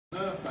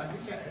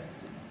Michael.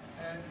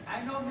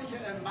 I know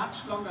Michael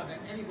much longer than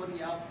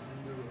anybody else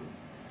in the room.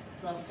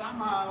 So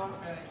somehow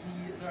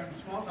he learned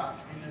Smalltalk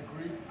in a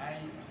group I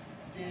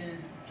did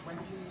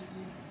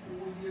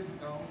 24 years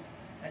ago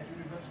at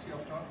University of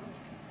Dortmund.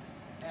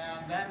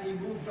 And then he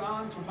moved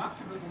on to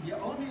Magdeburg. He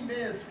only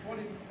lives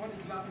 40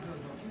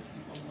 kilometers or 50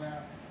 from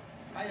where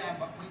I am,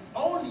 but we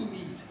only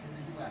meet in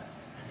the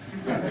US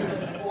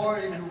or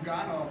in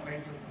Lugano or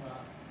places like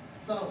that.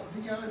 So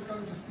Miguel is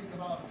going to speak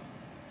about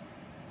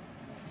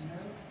a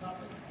female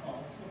topic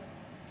called Sophie.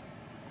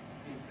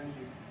 Okay, thank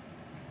you.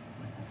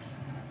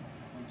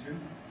 Me too.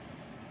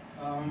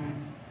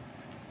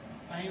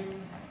 I'm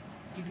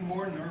even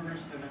more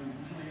nervous than I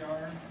usually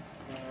are.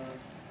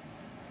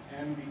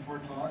 And before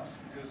talks,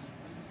 because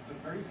this is the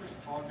very first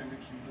talk I'm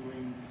actually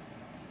doing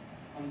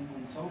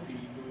on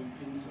Sophie, doing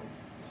in Sophie,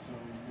 so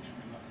wish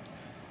me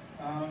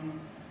luck.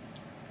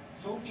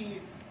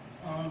 Sophie,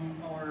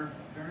 our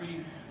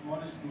very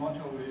modest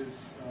motto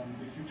is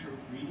the future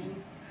of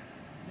reading,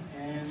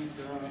 and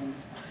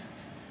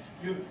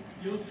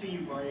you'll see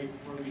why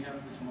we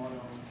have this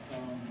motto,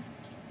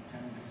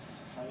 kind of this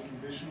high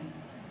ambition.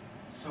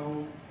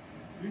 So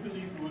we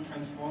believe we will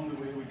transform the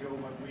way we go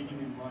about reading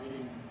and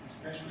writing,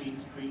 especially in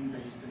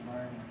screen-based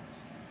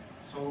environments.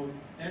 So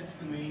that's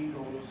the main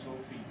goal of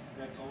Sophie.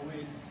 That's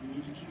always, you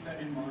need to keep that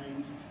in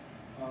mind.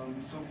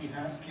 Sophie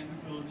has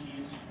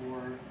capabilities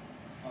for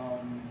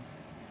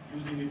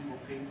using it for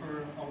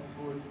paper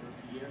output or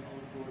PDF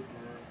output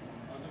or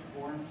other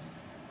forms,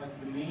 but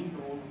the main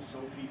goal of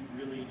Sophie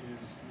really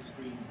is the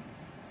screen.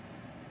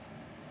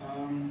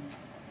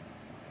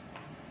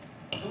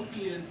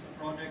 Sophie is a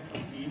project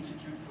of the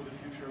Institute for the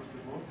Future of the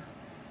Book.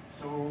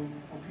 So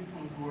for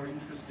people who are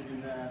interested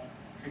in that,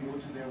 can go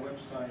to their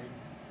website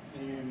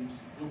and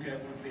look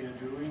at what they are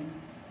doing.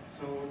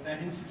 So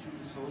that institute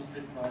is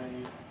hosted by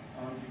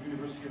the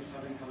University of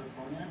Southern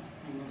California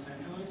in Los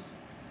Angeles.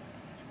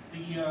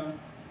 The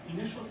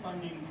initial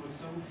funding for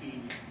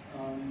Sophie,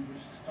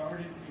 which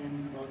started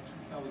in about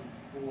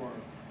 2004,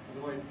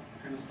 although I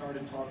kind of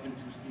started talking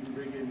to Stephen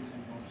Riggins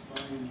and Bob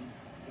Stein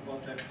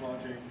about that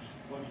project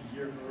about a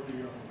year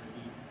earlier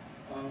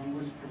already,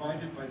 was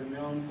provided by the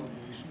Mellon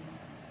Foundation.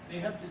 They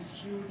have this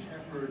huge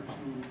effort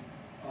to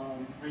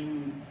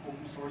bring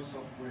open source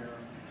software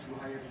to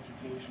higher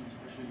education,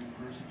 especially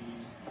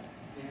universities.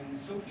 And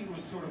Sophie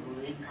was sort of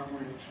a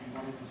latecomer, actually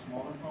one of the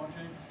smaller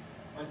projects,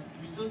 but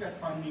we still got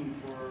funding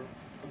for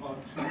about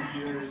 2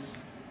 years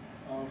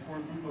for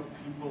a group of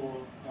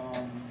people.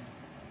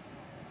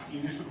 The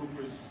initial group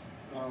was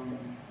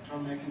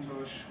John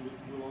McIntosh,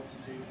 who will also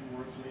say a few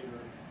words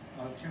later,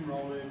 Tim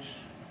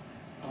Rowledge,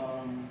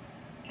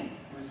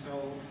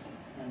 myself,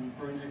 and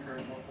Bernd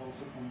Eckert,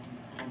 also from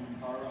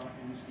Impara,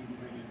 and Stephen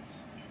Riggins,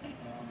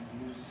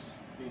 who is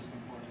based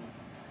in Portland.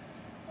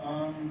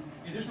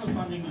 Additional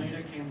funding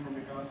later came from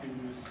MacArthur and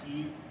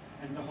USC,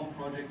 and the whole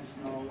project is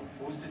now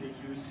hosted at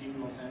USC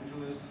in Los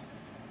Angeles.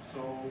 So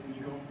when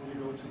you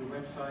go to the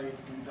website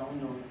and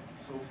download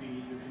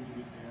Sophie, you can do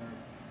it there.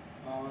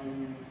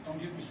 Don't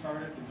get me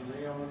started with the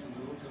layout and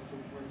the looks of the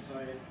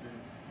website, but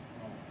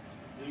well,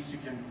 at least you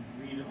can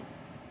read it.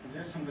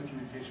 There's some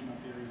documentation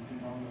up there. You can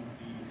download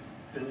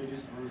the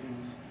latest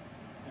versions,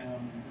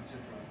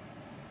 etc.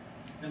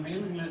 The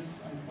mailing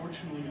lists,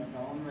 unfortunately, are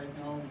down right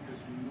now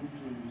because we moved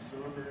to a new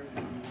server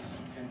and we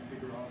can't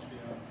figure out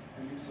their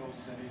MXO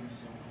settings,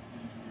 so we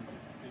need to be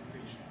a bit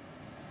patient.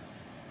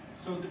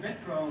 So the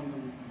background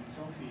on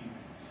Sophie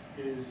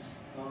is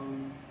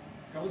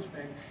goes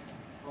back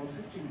about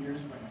 15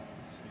 years by now, I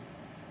would say.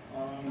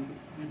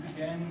 We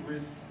began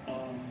with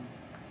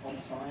Bob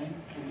Stein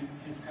and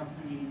his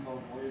company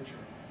called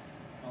Rueger.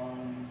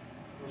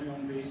 Early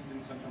on based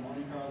in Santa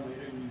Monica,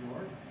 later in New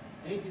York.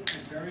 They did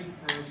the very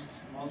first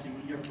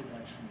multimedia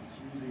productions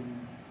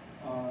using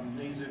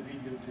laser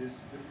video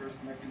discs, the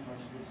first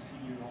McIntosh with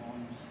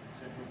CD-ROMs,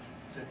 etc.,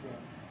 etc.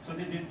 So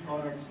they did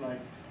products like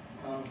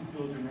Who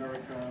Built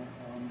America.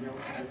 They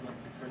also did like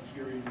the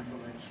Criterion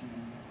Collection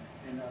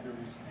and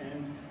others.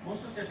 And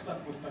most of their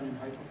stuff was done in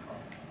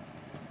HyperCard,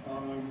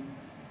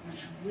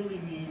 which really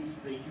means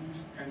they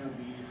used kind of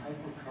the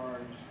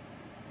HyperCard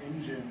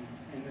engine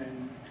and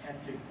then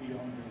haptic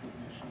beyond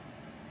recognition,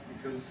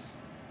 because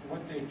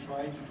what they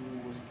tried to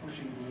do was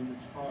pushing the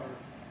limits far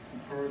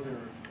and further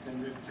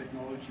than the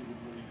technology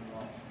would really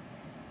allow.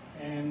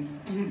 And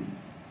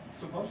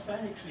so Bob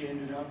Stein actually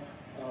ended up,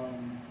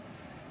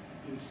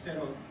 instead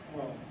of,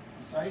 well,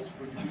 besides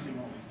producing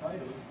all these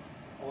titles,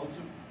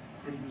 also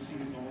producing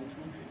his own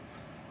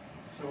toolkits.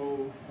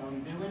 So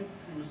they went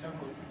through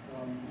several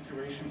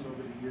iterations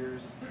over the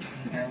years,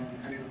 kind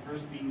of the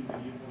first being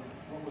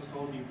what was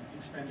called the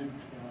expanded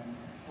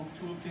book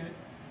toolkit.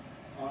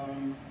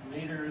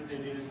 Later they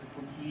did a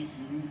complete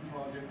new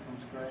project from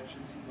scratch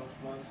in C++,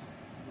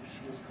 which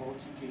was called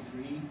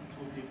TK3,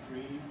 Toolkit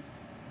 3,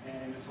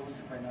 and is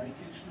hosted by Night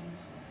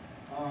Kitchens,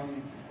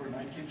 or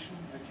Night Kitchen,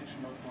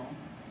 nightkitchen.com.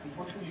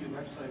 Unfortunately, the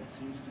website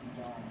seems to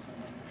be down, so I'm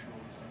not really sure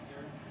what's up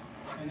there.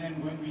 And then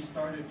when we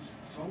started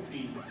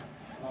Sophie,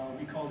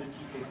 we called it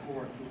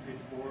TK4, Toolkit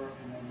 4,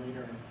 and then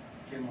later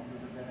came up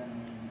with a better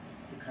name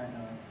to kind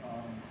of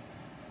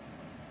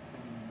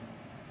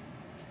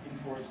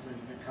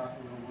besides the cut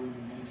we're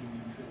really making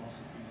in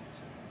philosophy,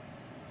 etc.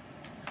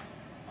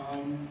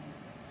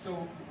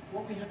 So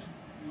what we had to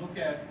look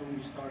at when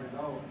we started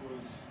out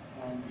was,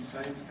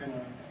 besides kind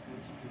of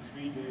what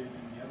TP3 did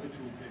and the other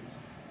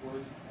toolkits,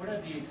 was what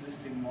are the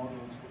existing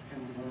models, what can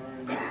we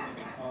learn,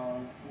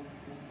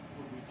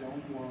 what we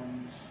don't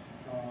want,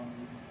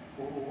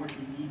 or what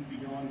we need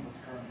beyond what's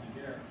currently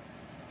there.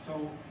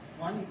 So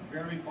one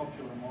very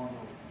popular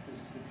model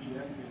is the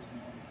PDF-based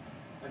model,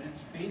 but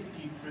it's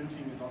basically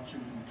printing a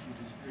document to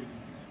the screen.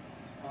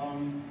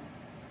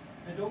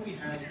 Adobe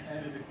has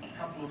added a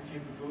couple of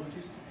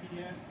capabilities to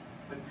PDF,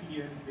 but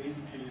PDF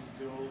basically is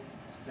still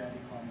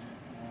static content,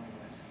 more or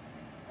less.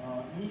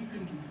 I mean, you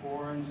can do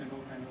forms and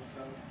all kind of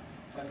stuff,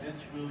 but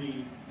that's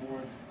really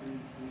more on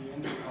the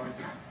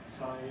enterprise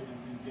side and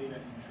in data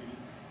entry.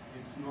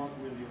 It's not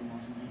really a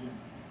multimedia.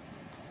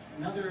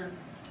 Another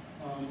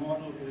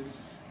model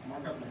is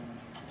markup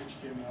languages,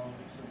 HTML,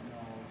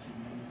 XML, you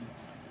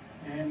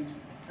name it.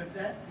 But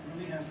that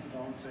really has the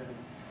downside of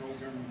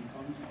programming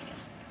content.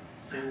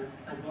 So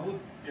although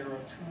there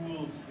are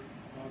tools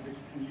that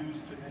you can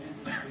use to edit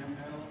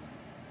HTML,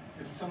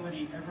 if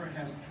somebody ever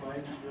has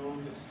tried to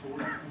build a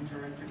sort of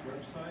interactive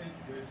website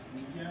with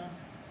media,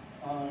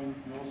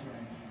 knows what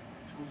I mean.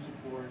 Tool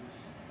support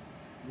is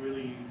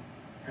really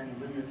kind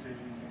of limited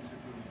and makes it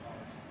really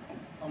hard.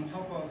 On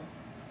top of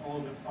all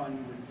the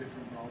fun with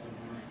different browser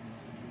versions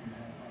that you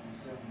have on the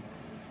 7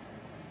 already.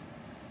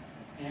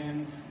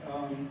 And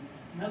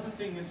another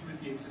thing is with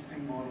the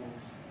existing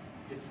models,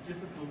 it's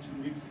difficult to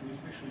mix, and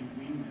especially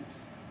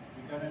remix.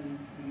 We got an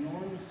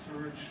enormous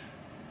surge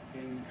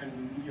in kind of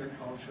the media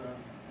culture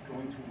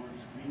going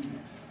towards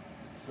remix.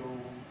 So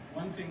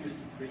one thing is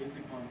to create the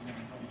content,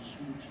 but a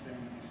huge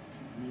thing is to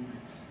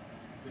remix.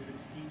 If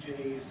it's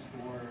DJs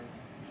or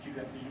if you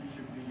got the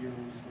YouTube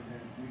videos where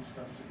they mix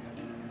stuff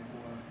together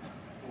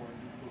or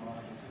do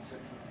collages, etc.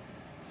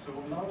 So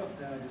a lot of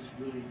that is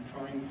really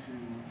trying to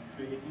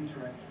create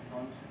interactive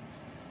content.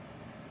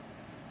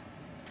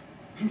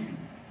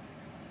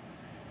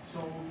 So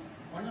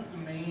one of the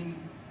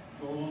main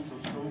goals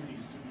of Sophie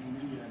is to be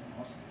media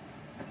agnostic.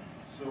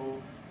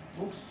 So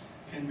books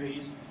can be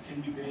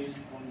based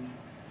on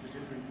the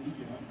different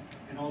media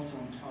and also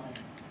on time.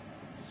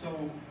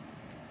 So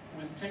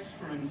with text,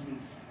 for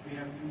instance, we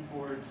have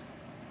import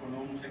for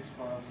normal text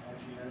files,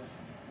 RTF,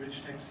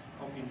 rich text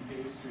copy and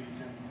paste, so you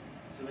can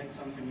select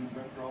something in the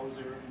web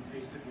browser and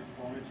paste it with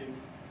formatting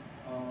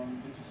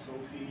into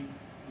Sophie.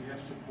 We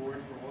have support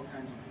for all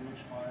kinds of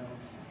image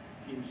files,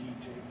 PNG,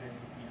 JPEG,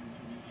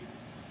 BMP,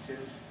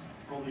 TIFF,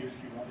 probably a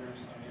few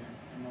others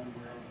I'm not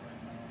aware of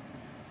right now.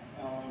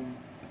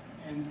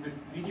 And with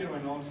video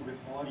and also with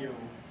audio,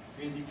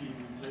 basically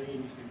we play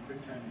anything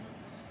QuickTime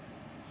does.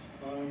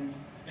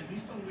 At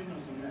least on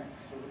Windows and Mac.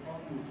 So the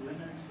problem with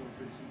Linux, or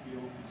for instance the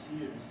old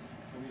PC, is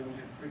that we don't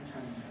have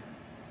QuickTime there.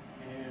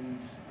 And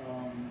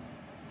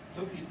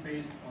Sophie is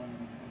based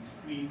on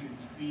Squeak, and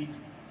Squeak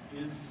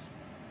is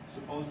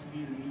supposed to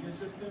be the media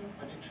system,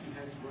 but actually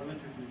has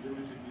relatively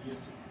limited media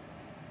support.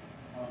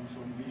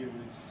 So in video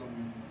it's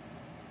some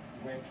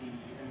wacky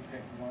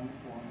MPEG-1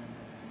 format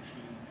that it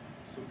actually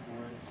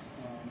supports.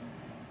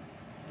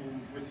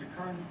 And with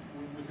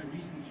the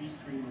recent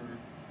GStreamer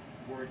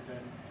work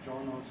that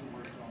John also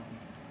worked on,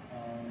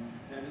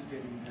 that is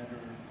getting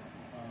better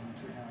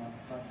to have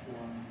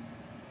platform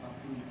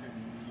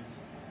independent media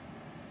support.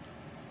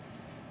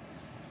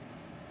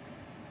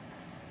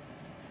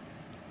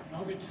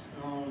 Now a bit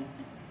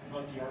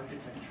about the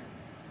architecture.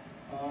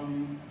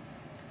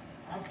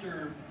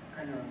 After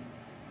kind of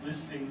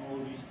listing all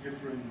these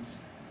different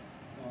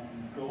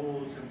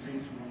goals and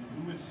things we want to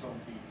do with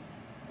Sophie,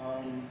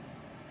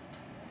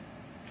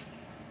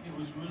 it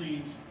was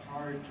really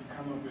hard to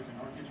come up with an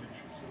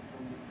architecture. So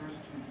from the first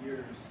 2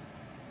 years,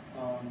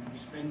 we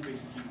spent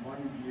basically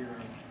 1 year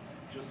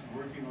just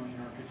working on the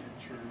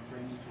architecture,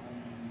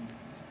 brainstorming,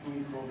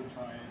 doing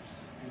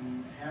prototypes,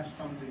 and have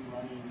something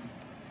running,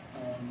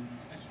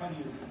 as funny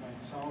as it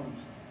might sound,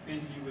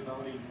 basically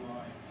without a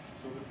UI.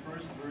 So the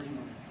first version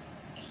of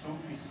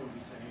Sophie, so to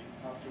say,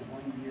 after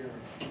 1 year,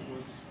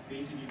 was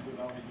basically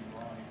without a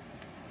UI.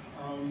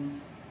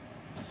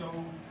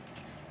 So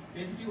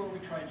basically what we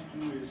tried to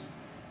do is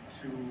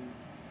to,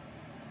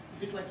 a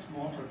bit like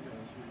Smalltalk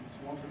does,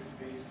 Smalltalk is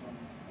based on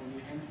only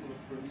a handful of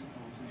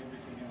principles and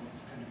everything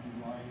else kind of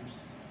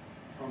derives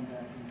from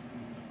that in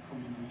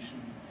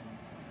combination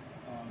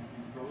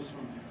and grows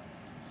from there.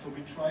 So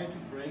we try to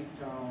break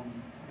down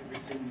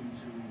everything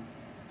into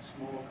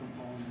small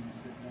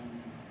components that then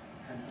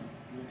kind of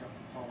make up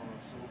the power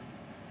of Sophie.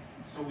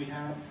 So we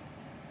have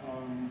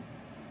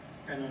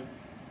kind of,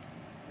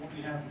 what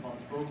we have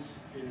about books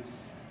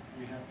is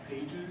we have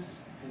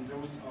pages, and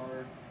those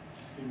are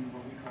in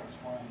what we call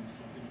spines,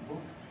 like in a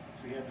book.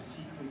 So you have a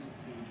sequence of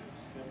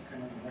pages. That's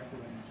kind of the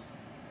reference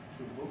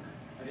to a book.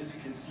 But as you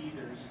can see,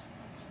 there's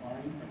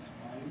spines.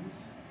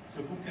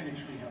 So a book can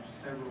actually have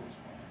several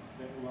spines.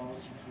 That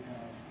allows you to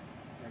have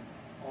like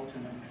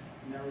alternate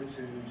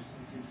narratives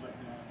and things like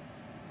that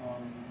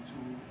to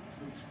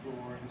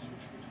explore and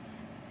switch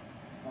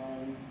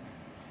between.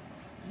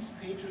 these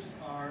pages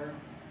are,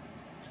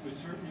 to a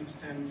certain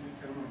extent,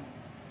 ephemeral.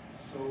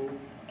 So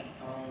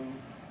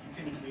you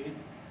can create,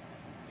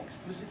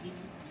 explicitly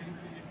can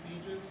create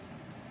pages,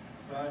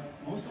 but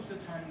most of the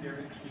time they're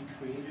actually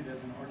created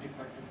as an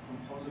artifact of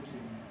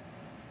compositing,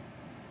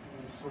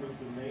 sort of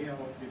the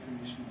layout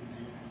definition you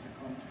gave with the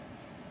content.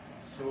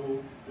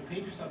 So the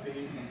pages are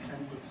based on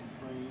templates and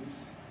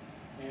frames,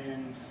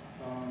 and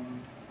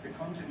the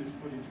content is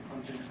put into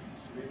content trees.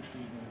 So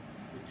actually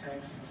the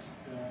text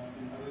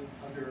and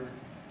other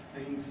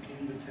things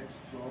in the text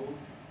flow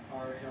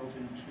are held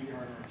in a tree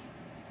hierarchy,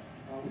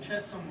 which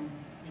has some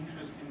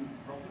interesting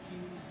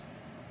properties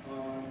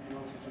and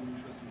also some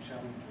interesting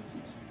challenges,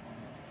 as we found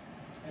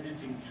out.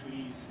 Editing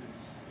trees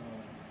is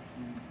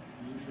an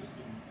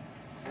interesting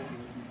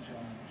algorithmic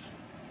challenge.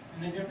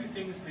 And then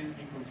everything is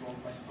basically controlled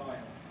by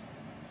styles.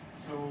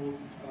 So,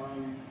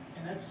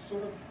 and that's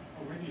sort of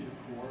already the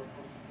core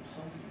of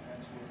Sophie.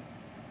 That's where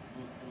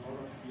a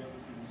lot of the other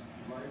things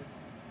derive.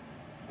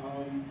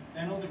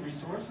 And all the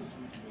resources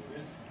we deal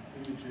with,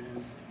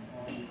 images, and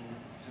audio,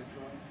 etc.,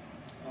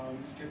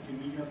 is kept in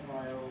media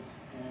files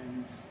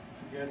and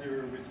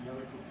together with the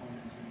other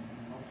components in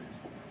object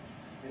storage.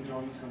 And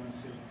John's going to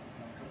say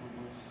a couple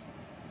of words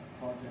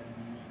about that in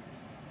a minute.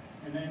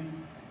 And then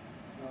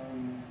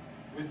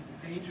with the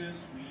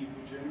pages, we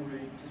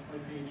generate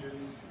display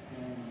pages,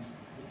 and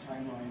with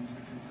timelines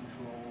we can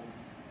control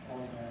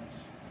all that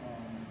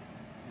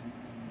and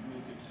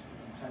make it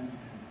time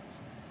dependent.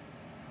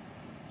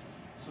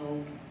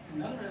 So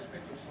another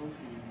aspect of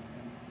Sophie,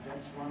 and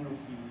that's one of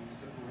the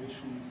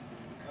separations that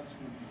the cuts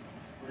we made,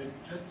 what I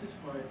just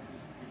described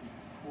is the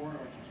core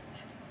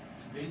architecture.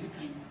 So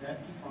basically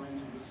that defines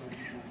what the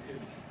Sophie book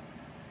is.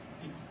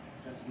 It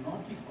does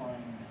not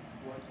define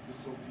what the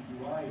Sophie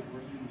UI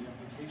or even the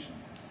application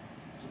is.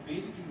 So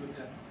basically with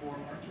that core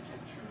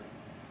architecture,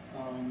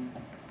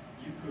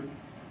 you could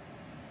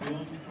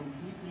build a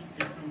completely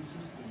different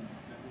system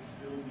that would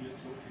still be a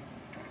Sophie.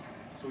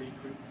 So you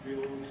could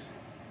build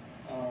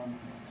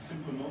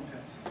simple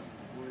notepad system,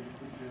 or you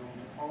could build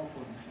a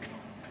PowerPoint plugin,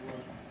 or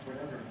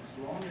whatever. As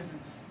long as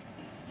it's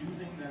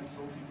using that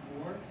Sophie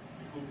core,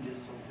 it will be a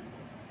Sophie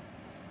book.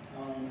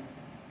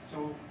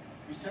 So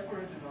we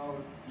separated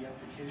out the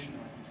application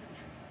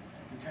architecture.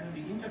 And kind of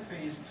the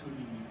interface to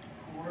the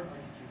core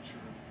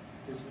architecture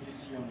is what you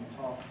see on the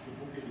top, the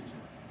book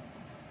editor.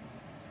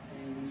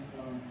 And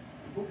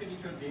the book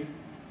editor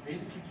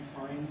basically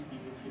defines the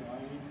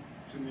API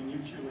to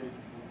manipulate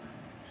the book,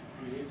 to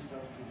create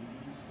stuff, to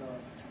delete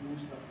stuff, to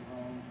move stuff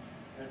around.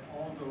 That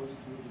all goes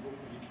through the book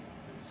editor.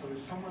 So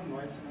if someone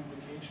writes an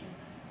application,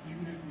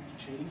 even if we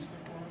change the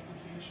core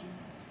application,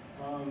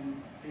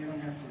 they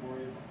don't have to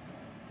worry about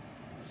that.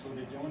 So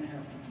they don't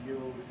have to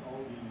deal with all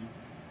the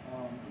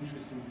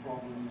interesting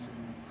problems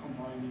in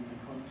combining the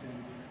content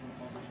with the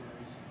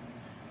compositors, and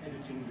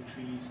editing the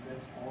trees.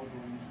 That's all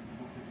going through the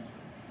book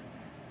editor.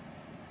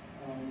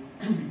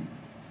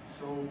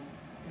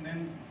 And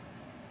then,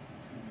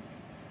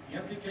 the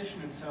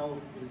application itself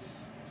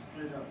is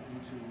split up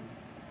into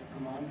a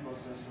command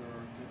processor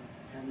that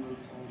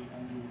handles all the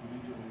undo,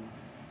 redo,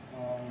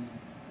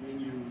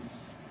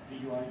 menus, the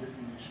UI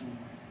definition,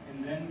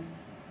 and then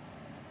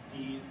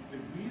the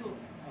real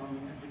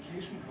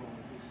application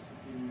code is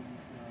in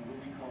what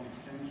we call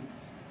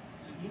extensions.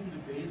 So even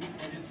the basic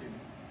editing,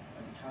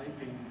 like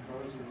typing,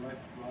 cursor,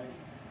 left, right,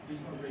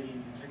 is already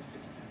in the text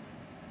extension.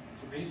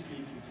 So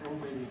basically, if you throw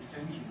away the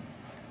extension,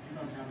 you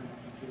don't have an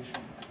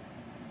application.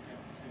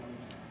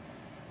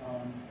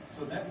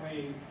 So that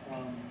way,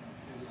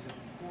 as I said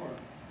before,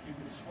 you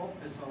could swap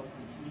this out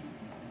completely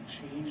and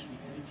change the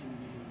editing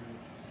behavior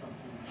to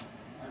something,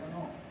 I don't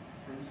know,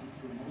 for instance,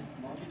 to a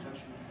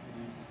multi-touch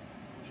interface,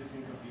 if you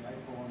think of the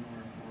iPhone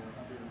or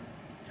other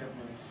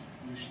tablet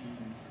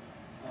machines.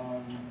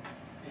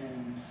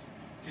 And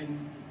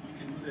you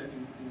can do that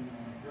in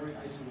a very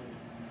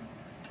isolated manner.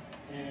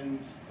 And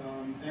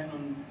then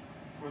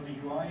for the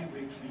UI,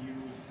 we actually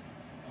use,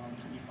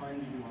 to define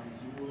the UI,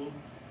 Zool,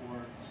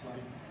 or a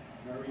slight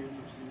variant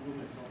of Zool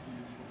that's also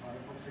used for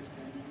Firefox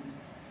extensions.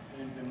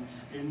 And then we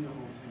spin the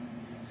whole thing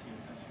using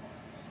CSS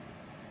files.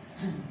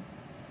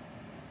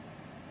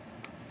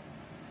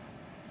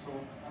 So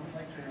I would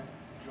like to have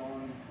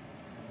John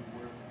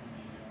work on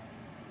the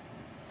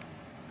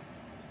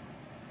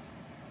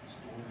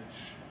storage,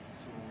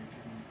 so we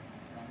can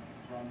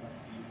run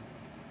like the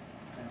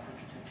kind of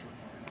architecture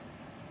part.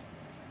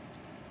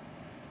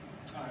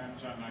 Hi, I'm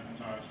John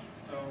McIntosh.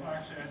 So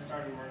actually I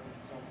started working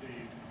with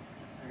Sophie,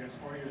 I guess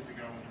 4 years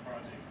ago when the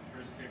project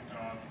first kicked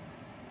off,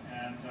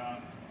 and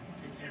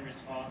became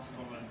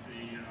responsible as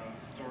the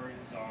storage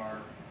czar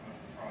of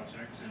the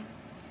project, and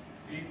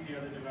beat the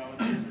other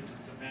developers into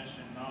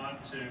submission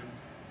not to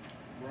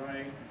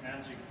write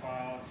magic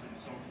files and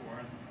so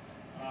forth.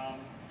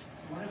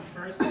 So one of the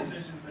first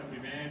decisions that we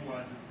made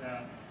was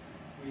that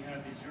we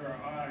had these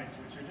URIs,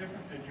 which are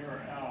different than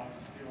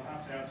URLs. You'll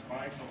have to ask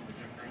Michael the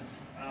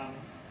difference.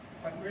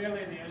 But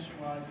really the issue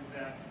was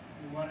that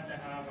we wanted to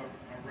have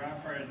a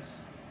reference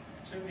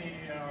to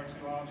media or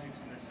to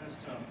objects in the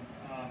system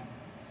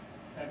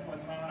that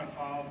was not a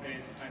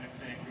file-based kind of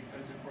thing,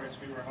 because of course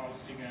we were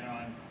hosting it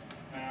on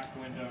Mac,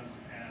 Windows,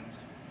 and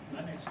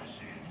Linux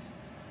machines.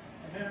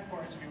 And then of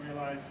course we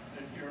realized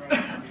that URI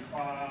could be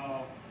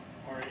file,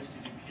 or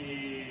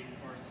HTTP,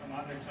 or some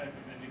other type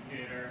of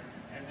indicator.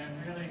 And then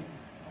really,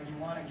 when you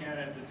want to get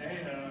at the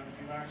data,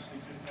 you actually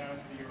just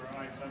ask the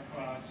URI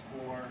subclass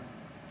for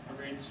a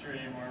read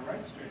stream or a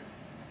write stream.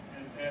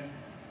 And then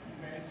you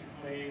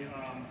basically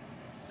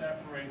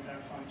separate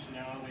that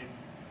functionality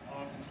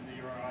off into the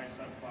URI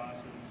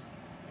subclasses.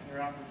 And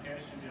your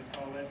application, just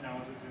all it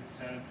knows is it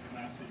sends a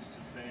message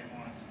to say it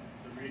wants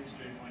the read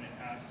stream when it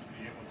has to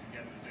be able to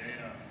get the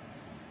data.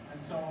 And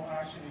so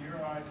actually the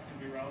URIs can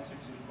be relative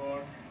to the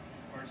book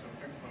or to a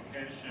fixed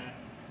location.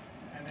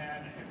 And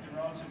then if they're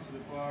relative to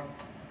the book,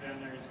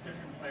 then there's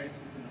different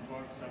places in the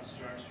book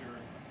substructure,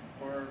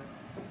 or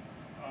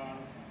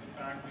the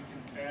fact we can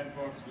embed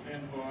books within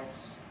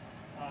books.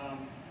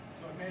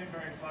 So it made it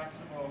very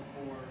flexible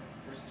for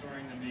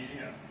storing the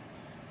media.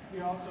 We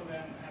also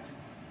then had to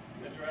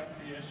address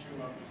the issue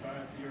of the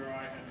fact the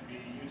URI had to be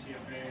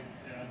UTF-8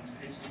 and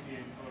HTTP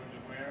encoded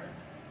aware.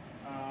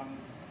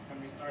 When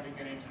we started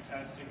getting to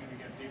testing, and we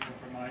get people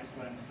from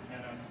Iceland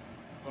submit us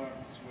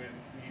books with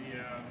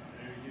media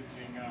that are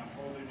using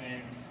folder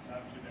names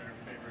after their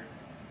favorite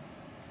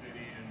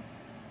city, and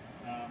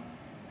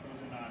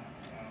those are not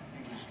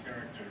English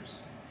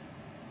characters.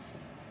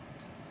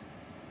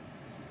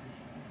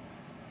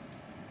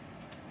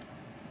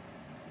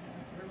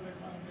 Where would I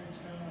find a page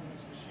down on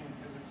this machine?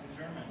 Because it's in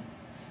German.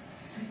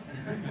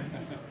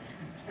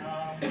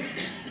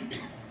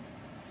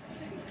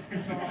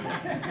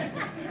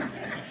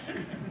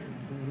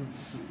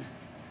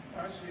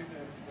 Actually,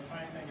 the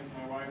funny thing is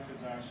my wife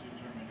is actually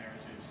German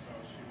heritage, so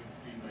she would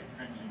be like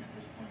cringing at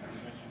this point,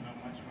 because I should know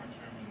much more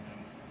German than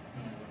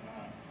I would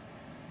not.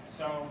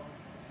 So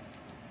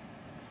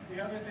the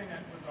other thing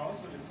that was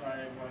also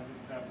decided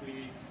is that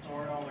we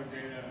stored all our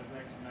data as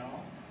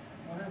XML.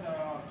 One of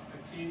the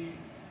key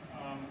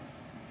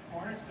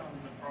cornerstones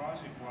of the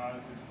project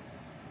is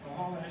the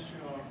whole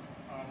issue of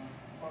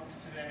books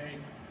today,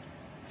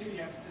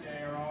 PDFs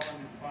today are all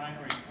in this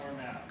binary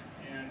format.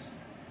 And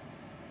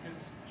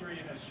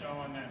history has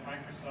shown that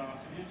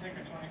Microsoft, if you take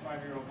a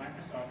 25-year-old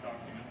Microsoft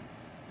document,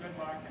 good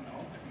luck in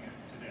opening it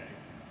today.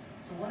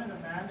 So one of the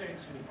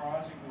mandates for the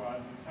project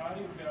is how do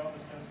you build a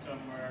system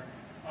where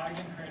I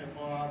can create a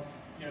book,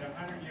 yet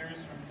 100 years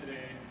from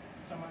today,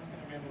 someone's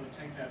going to be able to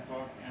take that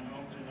book and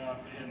open it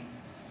up in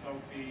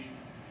Sophie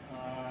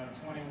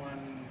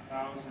 21,002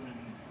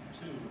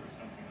 or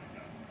something like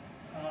that.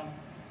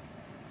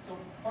 So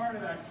part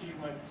of that key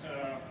was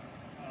to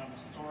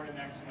store it in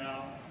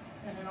XML.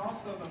 And then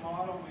also the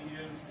model we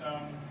used,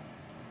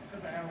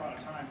 because I had a lot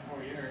of time,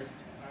 4 years,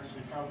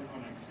 actually probably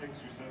more like 6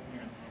 or 7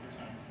 years of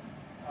overtime,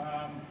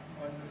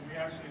 was that we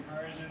actually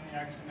versioned the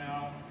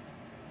XML.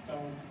 So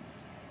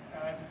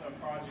as the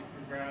project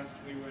progressed,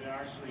 we would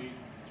actually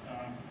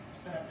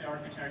set up the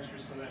architecture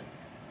so that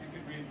you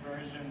could read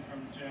version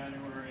from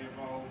January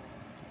of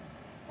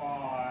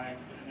 05,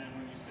 and then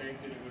when you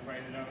saved it, it would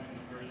write it out in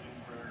the version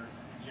for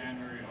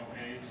January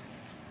 08.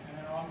 And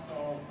then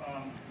also,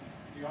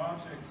 the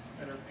objects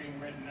that are being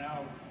written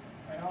out,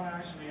 I don't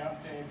actually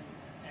update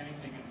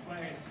anything in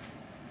place.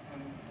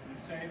 When the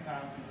save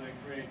happens, I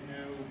create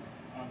new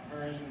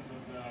versions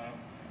of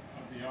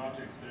the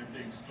objects that are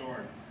being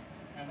stored.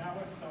 And that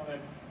was so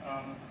that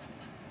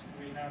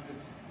we have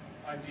this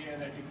idea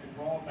that you could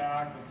roll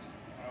back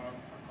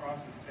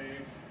across a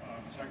save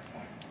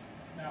checkpoint.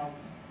 Now,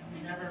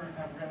 we never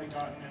have really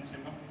gotten into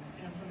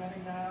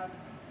implementing that,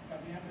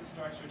 but the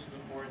infrastructure to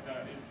support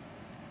that is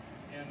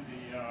in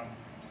the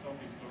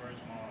Sophie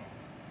storage model.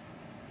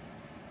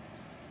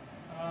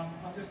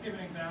 I'll just give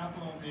an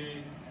example of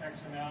the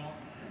XML.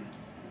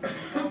 We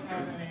don't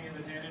have any of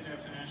the data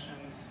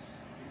definitions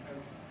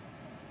because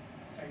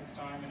it takes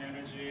time and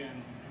energy,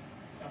 and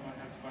if someone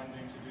has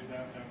funding to do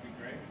that, that would be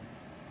great.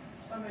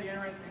 Some of the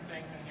interesting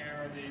things in here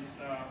are these,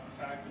 the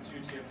fact it's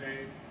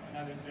UTF-8.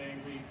 Another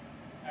thing, we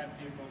had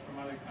people from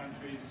other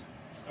countries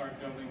start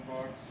building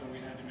books, so we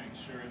had to make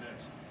sure that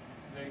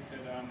they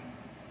could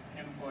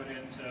input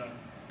into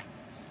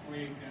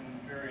Squeak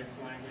and various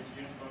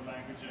Unicode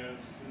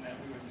languages, and that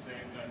we would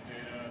save that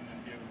data and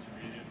then be able to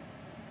read it.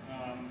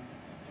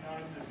 You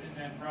notice this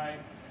indent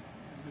right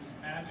is this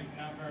magic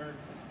number.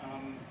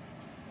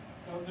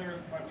 Those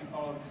are what we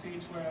call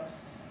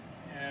C-TWIPs,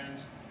 and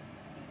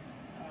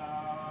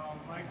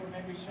Michael,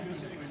 maybe you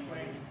should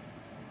explain.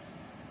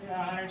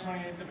 Yeah,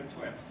 128th of a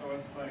TWIP, so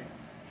it's like,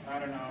 I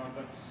don't know,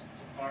 the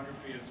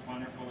topography is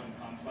wonderful and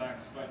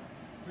complex, but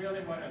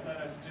really what it let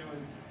us do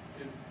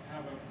is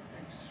have an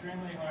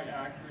extremely high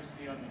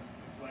accuracy on the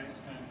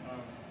placement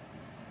of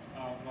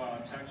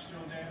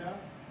textual data,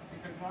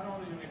 because not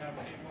only do we have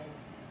people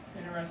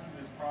interested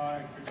in this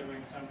product for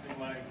doing something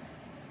like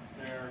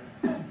their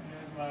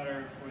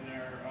newsletter for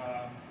their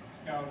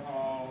scout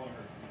hall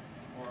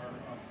or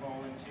a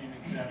bowling team,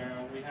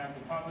 etc. We have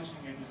the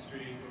publishing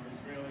industry who is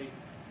really,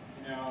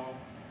 you know,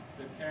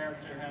 the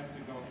character has to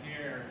go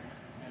here,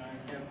 and I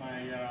get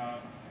my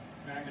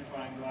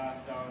magnifying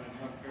glass out and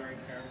look very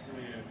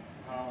carefully at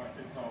how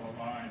it's all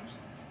aligned.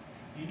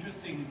 The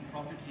interesting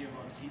property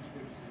about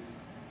C-twips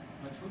is,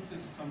 twips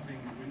is something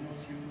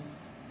Windows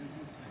uses.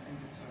 I think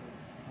it's a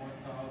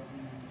 4,000th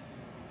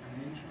of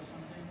an inch or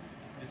something.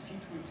 The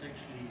C-twips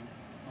actually,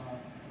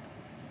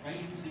 by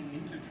using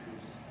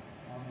integers,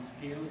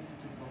 scales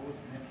into both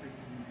metric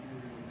and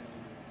imperial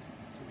values.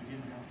 So we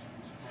didn't have to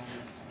use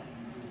floats and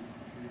use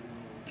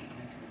imperial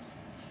metric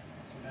switch.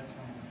 So that's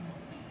one of the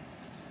problems.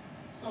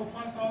 So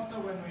plus also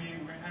when we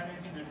had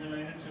anything that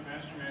related to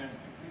measurement,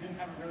 if we didn't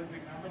have a really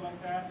big number like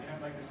that, you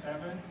had like a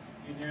 7,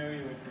 you knew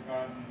you had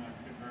forgotten a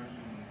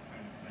conversion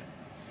kind of thing.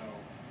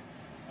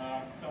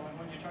 So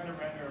when you try to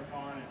render a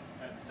font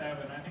at 7,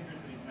 I think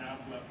there's an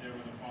example up there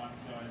with a font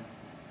size,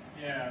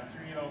 yeah,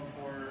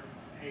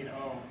 30480.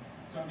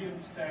 So if you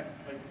said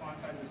like the font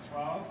size is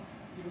 12,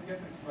 you would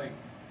get this like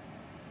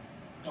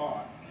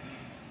dot.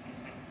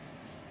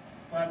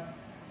 But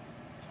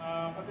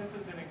this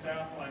is an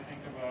example, I think,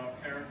 of a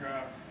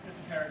paragraph. It's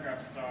a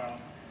paragraph style.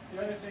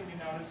 The other thing you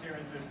notice here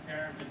is this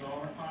parent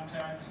resolver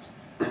context.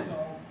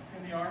 So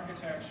in the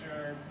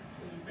architecture,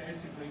 it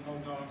basically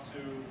goes off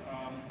to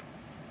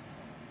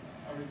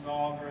a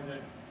resolver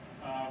that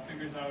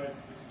figures out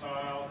it's the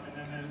style, and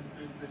then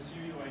there's this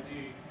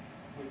UUID,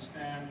 which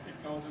then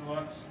it goes and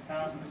looks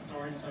past the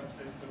storage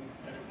subsystem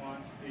that it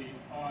wants the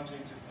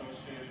object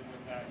associated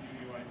with that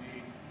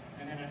UUID,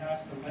 and then it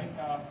has to link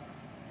up.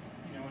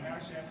 You know, it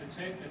actually has to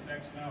take this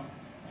XML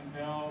and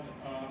build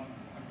a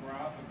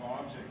graph of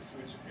objects,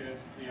 which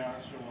is the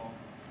actual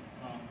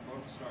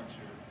book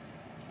structure.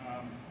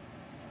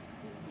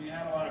 We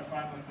had a lot of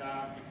fun with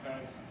that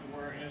because there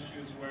were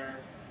issues where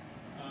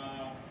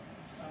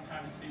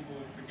sometimes people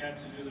would forget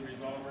to do the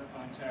resolver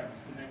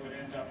context, and they would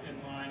end up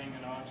inlining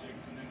an object,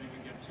 and then they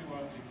would get two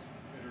objects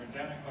that are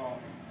identical,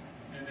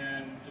 and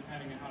then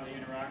depending on how they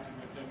interacted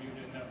with them, you'd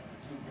end up with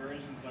two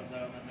versions of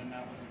them, and then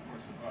that was, of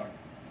course, a bug.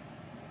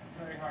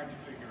 Very hard to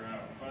figure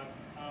out, but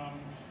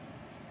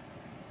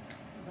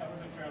that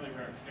was a fairly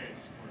rare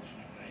case,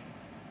 fortunately.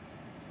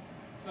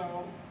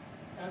 So,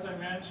 as I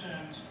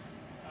mentioned,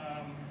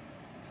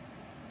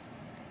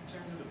 in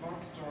terms of the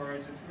book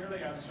storage, it's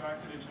really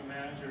abstracted into a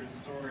manager and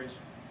storage,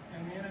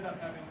 and we ended up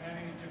having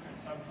many different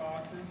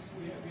subclasses.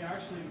 We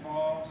actually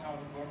evolved how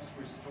the books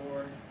were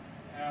stored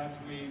as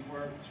we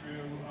worked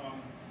through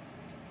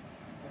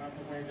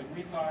the way that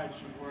we thought it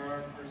should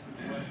work versus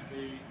what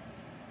the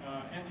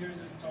end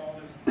users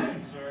told us they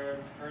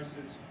observed,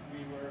 versus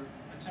we were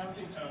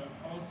attempting to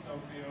host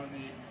Sophie on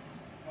the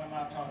one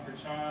laptop per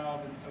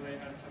child, and so they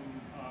had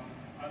some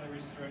other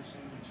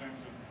restrictions in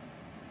terms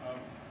of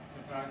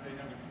the fact they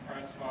have a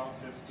compressed file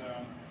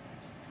system.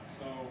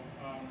 So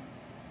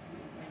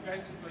we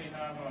basically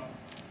have a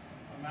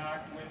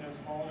Mac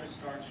Windows folder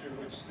structure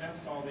which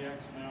zips all the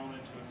XML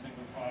into a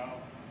single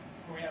file.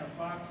 We had a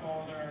flat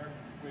folder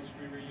which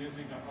we were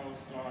using to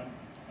host on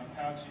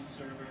Apache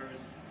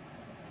servers,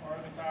 or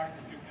the fact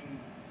that you can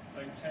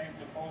like take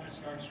the folder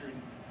structure and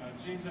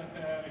gzip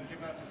it and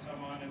give that to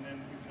someone, and then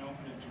we can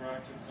open it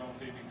direct in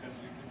Sophie because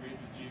we can read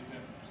the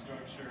gzip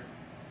structure.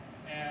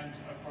 And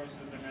of course,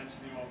 as I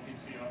mentioned, the old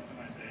PC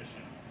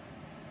optimization.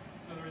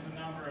 So there was a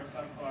number of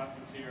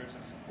subclasses here to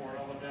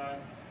support all of that.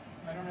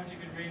 I don't know if you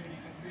can read, but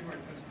you can see where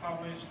it says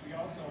published. We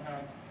also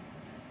have,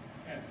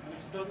 yes?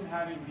 Doesn't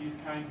having these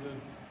kinds of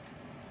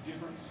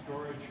different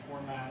storage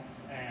formats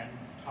and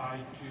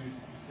tied to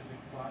specific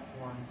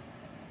platforms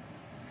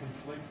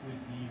conflict with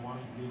the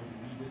wanting to be able to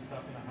read this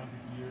stuff in 100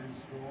 years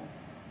goal?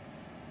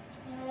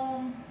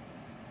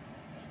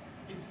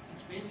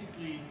 It's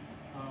basically,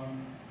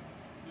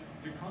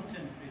 the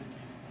content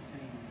basically is the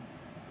same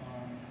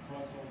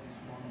across all these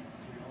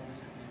formats. So we always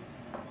have the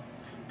XML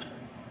files, the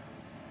WebM files.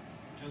 It's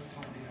just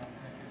how they are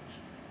packaged.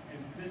 And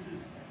this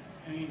is,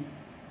 I mean,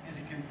 as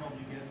you can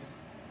probably guess,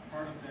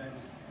 part of that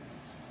is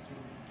sort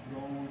of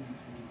grown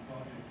through the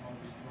project while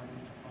we struggled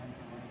to find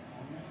the right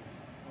format,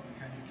 but we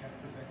kind of kept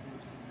the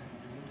backwards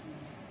compatibility.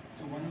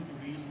 So one of the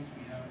reasons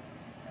we have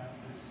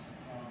this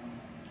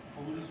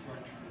folder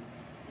structure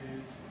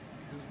is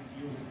because we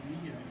deal with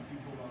media and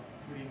people are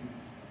putting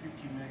 50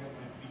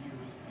 megabyte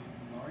videos or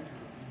even larger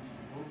into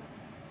the book.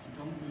 You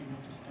don't really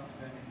want to stuff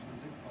that into a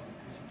zip file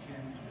because you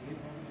can't play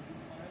it out of a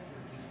zip file, or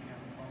at least we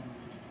haven't found a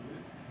way to do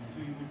it. So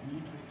you would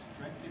need to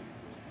extract it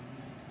first, even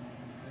if it's not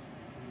compressed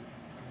before you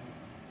can play it.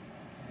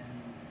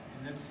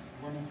 And that's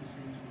one of the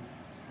things we've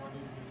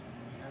struggled with,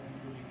 and we haven't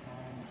really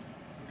found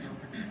the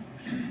perfect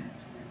solution.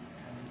 So we're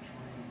kind of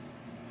trying this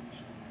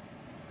combination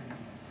of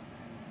things.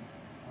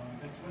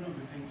 And that's one of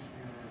the things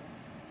we are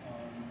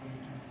going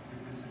to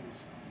revisit.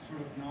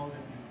 Sort of now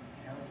that we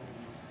have all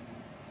this and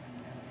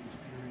we have the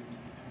experience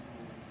with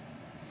people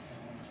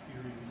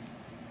experience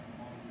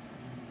all these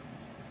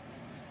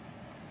things.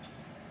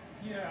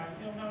 Yeah,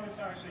 you'll notice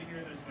actually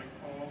here there's like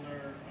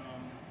folder,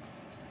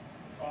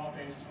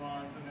 file-based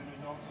ones, and then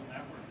there's also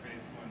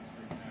network-based ones,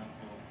 for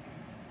example.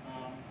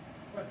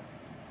 But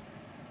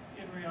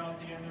in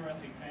reality, the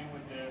interesting thing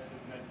with this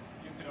is that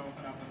you could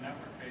open up a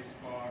network-based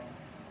block,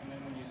 and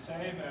then when you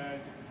save it,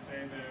 you can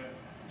save it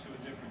to a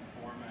different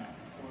format.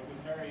 So it was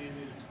very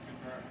easy to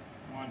convert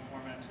one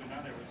format to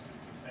another, which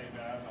is just a save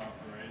as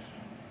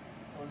operation.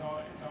 So it's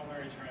all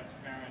very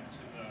transparent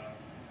to the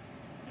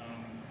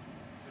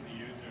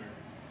user.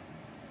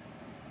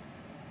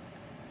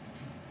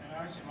 And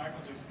actually, Michael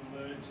just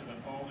alluded to the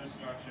folder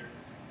structure.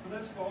 So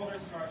this folder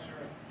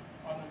structure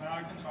on the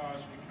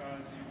McIntosh,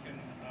 because you can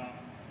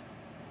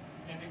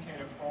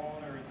indicate a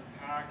folder as a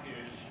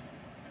package,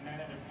 and then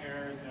it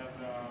appears as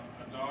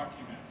a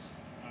document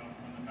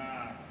on the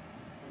Mac,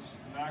 which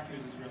the Mac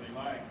users really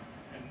like.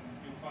 And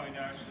you'll find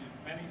actually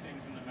many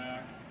things in the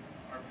Mac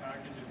are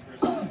packages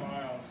versus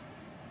files.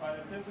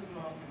 But this is a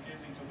little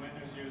confusing to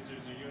Windows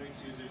users or Unix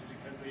users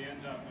because they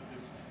end up with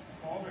this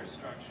folder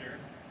structure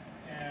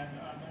and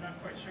they're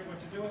not quite sure what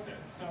to do with it.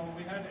 So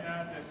we had to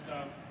add this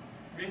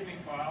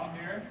README file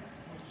here,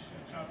 which I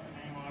chopped the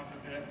name off a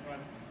bit, but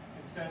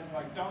it says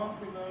like don't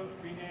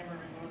rename or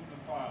remove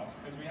the files,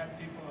 because we had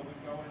people that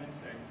would go in and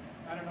say,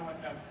 I don't know what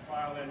that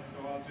file is,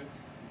 so I'll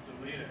just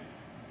delete it.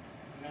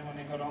 And then when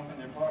they go to open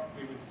their book,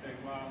 we would say,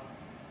 well,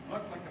 it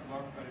looked like a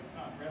book, but it's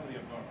not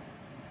really a book.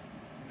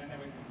 And then they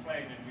would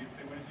complain, and we'd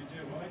say, what did you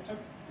do? Well, I took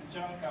the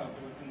junk out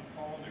that was in the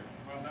folder.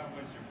 Well, that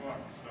was your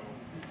book, so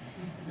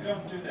you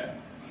don't do that.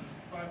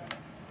 But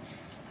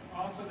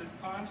also this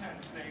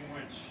contents thing,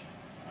 which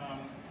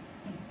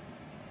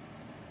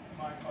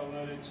Michael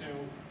alluded to,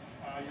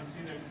 you'll see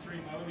there's 3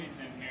 movies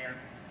in here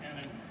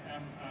and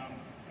an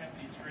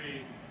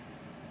MP3.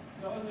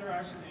 Those are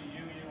actually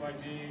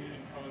UUID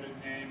encoded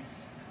names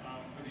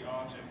for the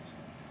object.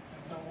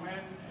 And so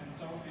when in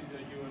Sophie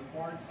that you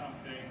import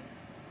something,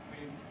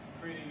 we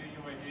create a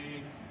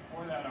UUID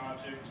for that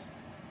object,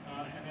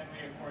 and then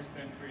we of course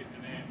then create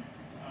the name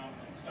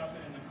and stuff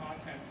it in the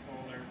contents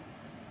folder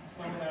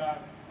so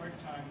that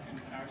QuickTime can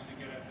actually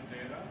get at the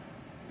data.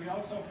 We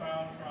also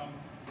found from,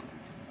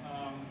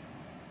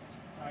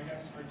 I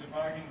guess for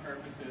debugging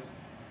purposes,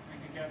 we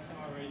could get some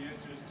of our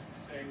users to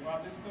say,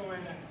 well, just go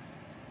in and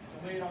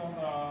delete all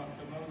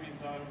the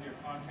movies out of your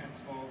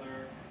contents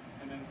folder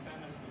and then send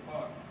us the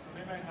book. So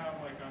they might have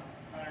like a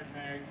 100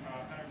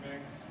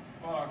 megs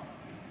book,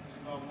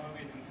 which is all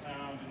movies and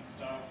sound and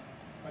stuff,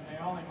 but they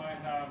only might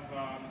have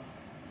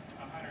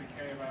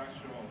 100K of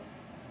actual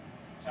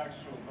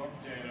textual book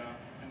data,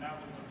 and that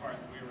was the part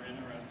that we were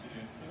interested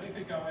in. So they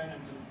could go in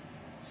and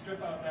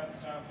strip out that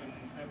stuff and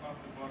zip up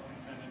the book and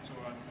send it to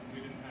us, and we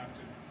didn't have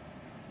to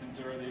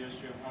endure the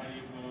issue of how do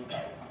you move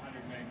a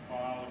 100 meg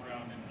file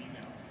around in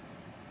email.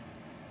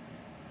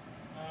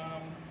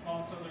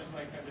 Also, there's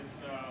like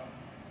this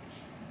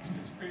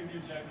preview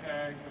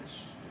JPEG,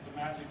 which is a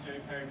magic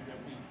JPEG that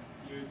we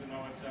use in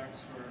OS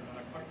X for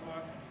a quick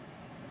look.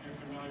 If you're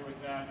familiar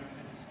with that, you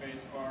hit the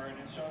space bar, and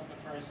it shows the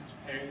first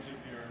page of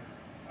your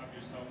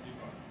Sophie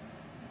book.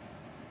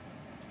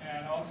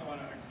 And also an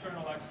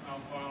external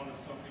XML file, the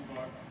Sophie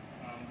book,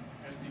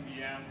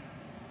 SDBM,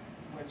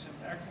 which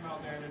is XML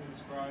data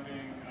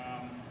describing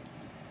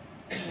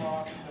who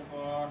authored the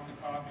book, the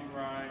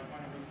copyright,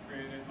 when it was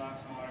created,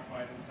 last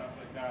modified, and stuff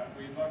like that.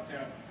 We looked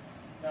at,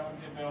 that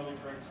was the ability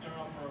for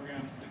external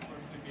programs to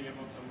quickly be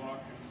able to look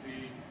and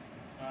see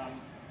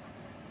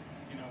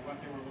what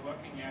they were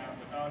looking at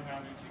without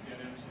having to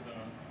get into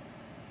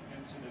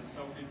the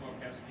Sophie book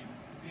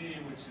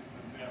SPB, which is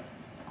the zip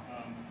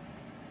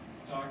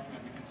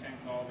document that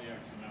contains all the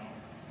XML.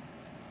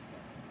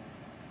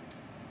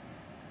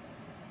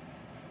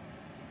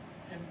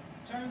 In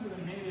terms of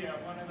the media,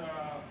 one of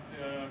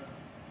the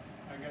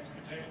I guess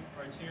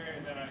criteria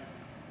that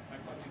I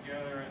put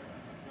together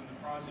when the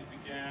project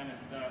began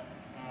is that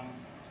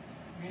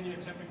media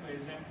typically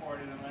is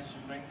imported unless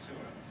you link to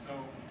it. So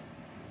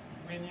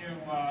when you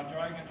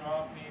drag and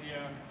drop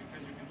media,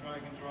 because you can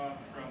drag and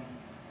drop from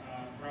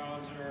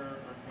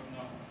browser or from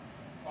the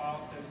file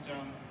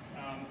system,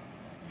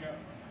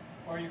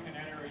 or you can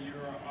enter a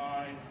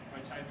URI by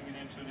typing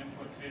it into an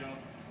input field.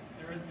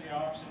 There is the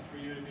option for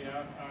you to be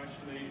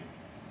actually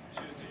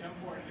choose to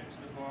import it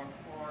into the book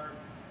or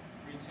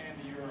retain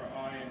the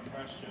URI in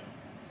question.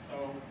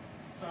 So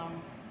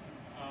some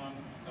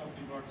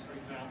Sophie books, for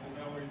example,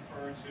 they'll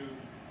refer to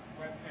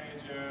web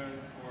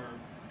pages or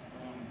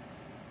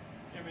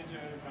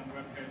images on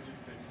web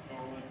pages they've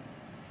stolen.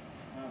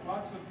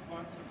 Lots of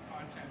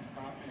content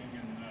copying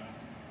and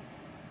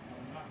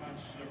not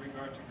much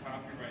regard to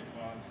copyright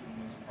laws in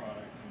this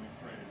product, I'm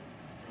afraid,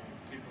 from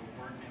people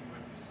working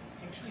with the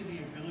system. Actually,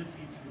 the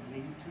ability to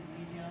link to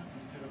media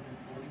instead of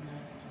importing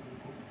that into the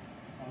book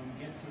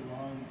gets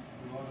around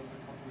a lot of the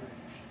copyright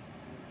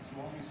issues. So as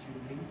long as you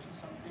link to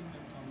something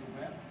that's on the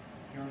web,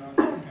 you're not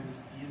kind of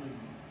stealing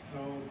it.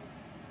 So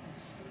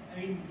it's, I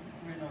mean,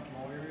 we're not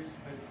lawyers,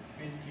 but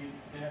basically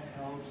that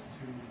helps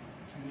to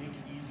make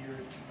it easier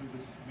to do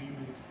this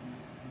remix and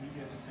this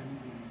media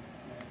assembly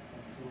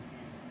that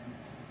Sophie is known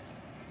for.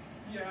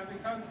 Yeah,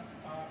 because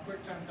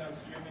QuickTime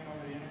does streaming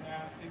over the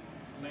internet, people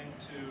link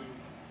to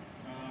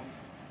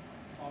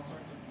all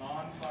sorts of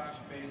non-flash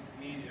based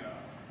media.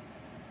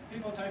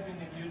 People typing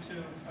in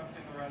YouTube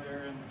something or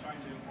other and trying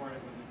to import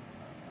it was a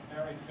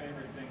very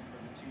favorite thing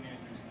for the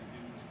teenagers that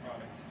use this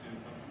product to do,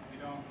 but we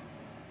don't,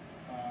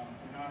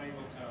 we're not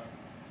able to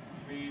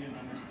read and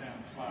understand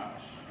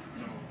Flash.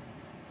 So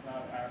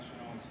that action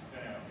always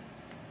fails.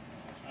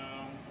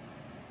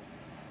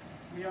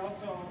 We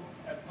also,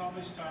 at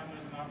publish time,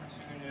 there's an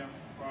opportunity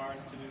for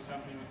us to do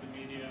something with the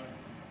media.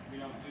 We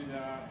don't do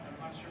that. I'm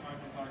not sure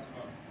Michael talks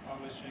about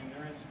publishing.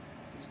 There is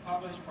this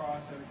publish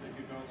process that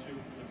you go through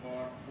for the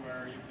book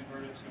where you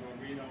convert it to a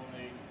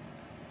read-only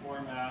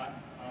format,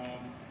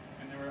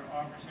 and there are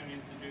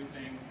opportunities to do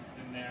things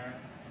in there.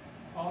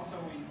 Also,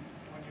 when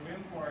you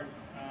import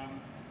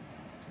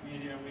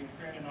media, we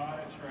create an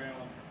audit trail,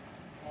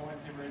 always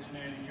the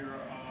originating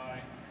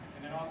URI.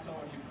 And then also,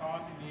 if you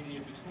copy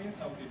media between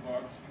Sophie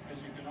books, because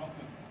you can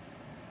open,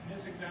 in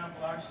this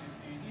example, actually,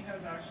 see, he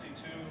has actually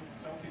 2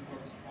 Sophie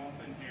books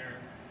open here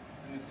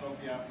in the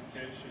Sophie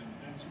application.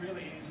 And it's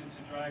really easy to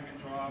drag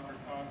and drop or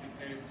copy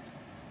paste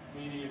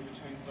media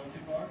between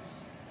Sophie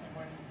books. And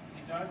when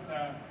he does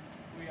that,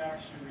 we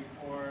actually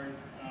record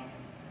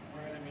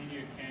where the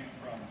media came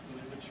from. So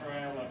there's a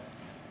trail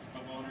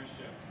of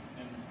ownership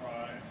in the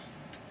product.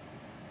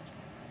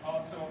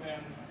 Also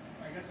then,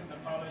 I guess in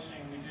the publishing,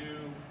 we do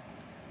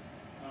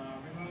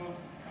remove,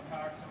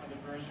 compact some of the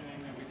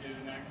versioning that we did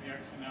in the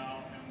XML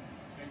and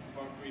make the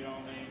book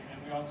read-only, and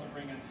we also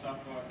bring in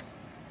subbooks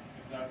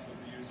if that's what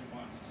the user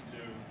wants to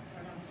do.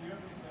 I don't, do you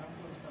have an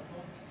example of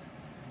subbooks?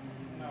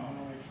 No.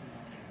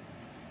 Okay.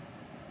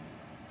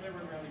 They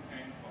were really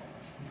painful.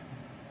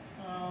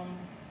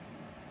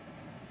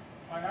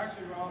 I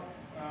actually wrote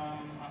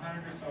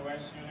 100 or so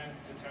S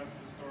units to test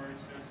the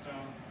storage system,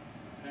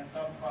 and then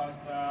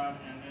subclassed that,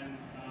 and then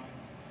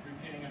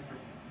repeating it for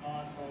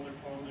non-folder,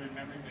 folder, and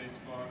memory-based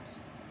books.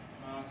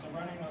 So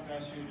running those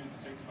S units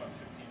takes about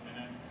 15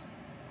 minutes.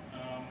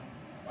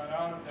 But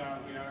out of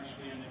that, we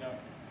actually ended up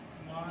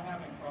not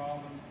having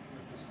problems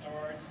with the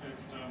storage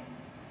system,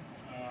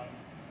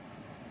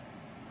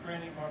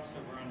 creating books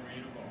that were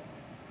unreadable.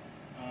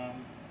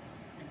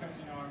 Because,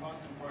 you know, our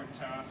most important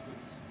task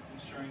was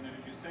ensuring that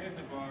if you save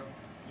the book,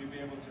 you'd be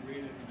able to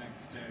read it the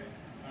next day.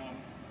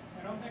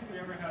 I don't think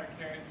we ever had a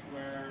case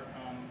where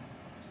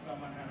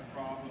someone had a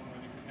problem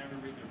where they could never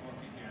read their book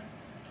again.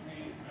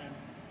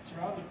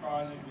 Throughout the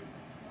project, we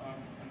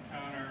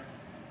encounter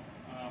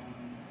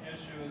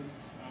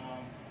issues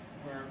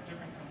where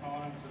different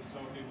components of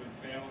Sophie would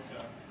fail to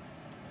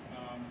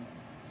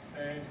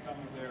save some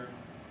of their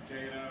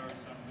data or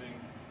something,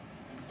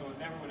 and so it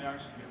never would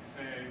actually get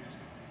saved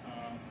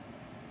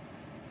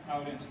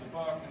out into the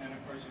book, and then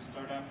of course you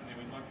start up and they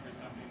would look for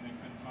something and they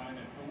couldn't find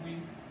it. But we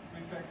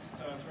fixed,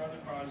 throughout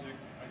the project,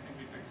 I think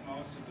we fixed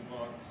most of the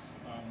books,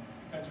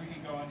 because we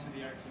could go into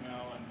the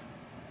XML and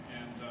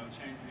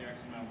change the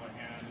XML by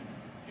hand and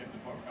get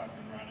the book up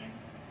and running.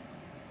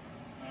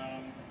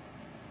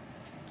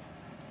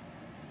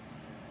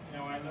 You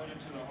know, I alluded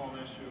to the whole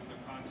issue of the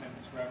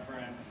contents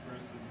reference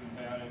versus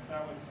embedded.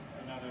 That was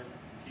another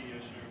key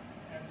issue.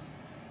 And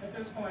at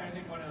this point, I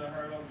think one of the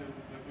hurdles is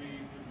that we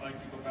would like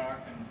to go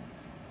back and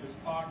there's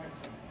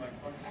pockets of like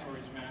book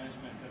storage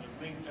management that are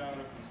linked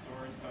out of the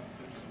storage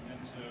subsystem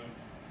into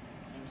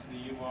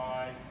the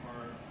UI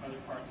or other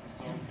parts of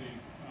Sophie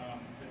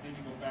that need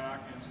to go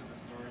back into the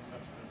storage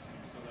subsystem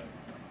so that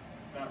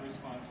that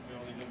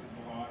responsibility doesn't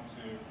belong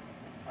to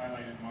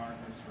highlighted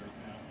markers, for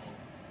example,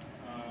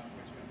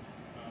 which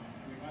was,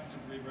 we must have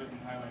rewritten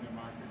highlighted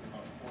markers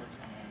about 4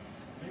 times.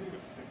 Maybe it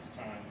was 6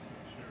 times,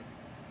 I'm sure.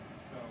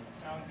 So it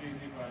sounds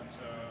easy, but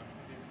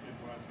it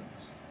wasn't.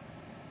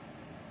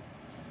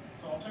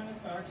 So I'll turn this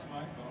back to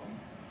Michael,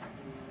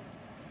 who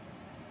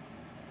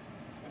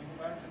is going to go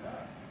back to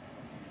that.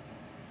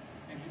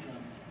 Thank you,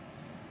 John.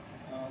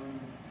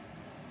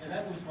 And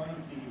that was one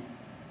of the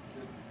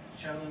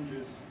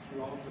challenges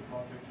throughout the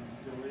project, and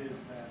still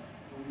is, that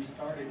when we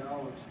started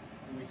out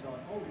and we thought,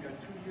 oh, we got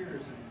 2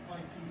 years and 5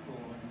 people,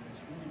 and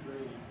it's really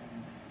great,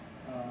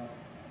 and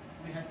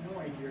we had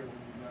no idea what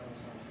we got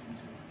ourselves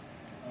into.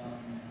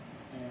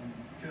 And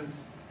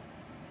because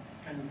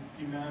kind of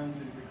demands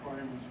and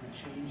requirements were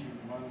changing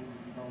while we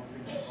were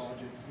developing the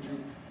projects. We knew,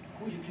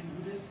 oh, you can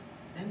do this,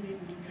 then maybe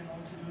we can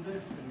also do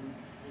this, and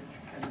it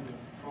kind of the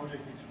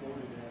project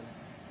exploded as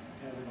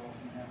it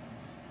often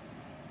happens.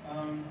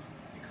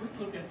 A quick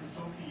look at the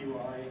Sophie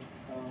UI.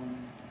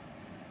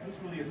 I was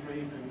really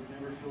afraid I would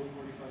never fill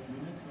 45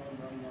 minutes, now I'm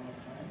running out of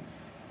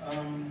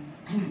time.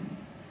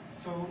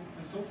 So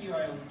the Sophie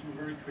UI, I'll do a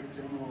very quick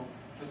demo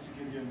just to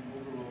give you an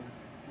overlook.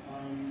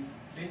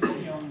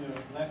 Basically on the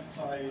left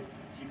side,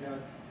 you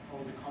got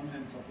all the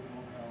contents of the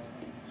book. I'll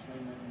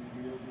explain that in the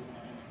real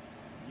UI.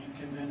 You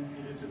can then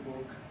edit the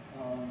book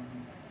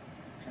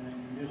kind of in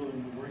the middle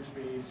in the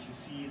workspace. You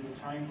see the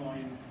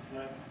timeline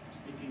flat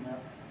sticking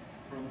up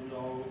from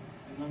below.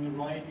 And on the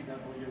right, you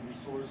got all your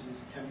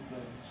resources,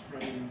 templates,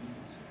 frames,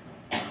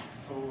 etc.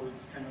 So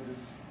it's kind of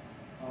this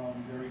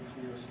very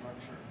clear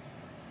structure.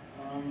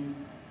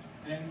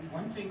 And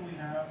one thing we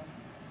have,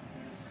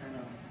 and it's kind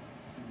of,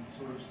 you can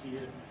sort of see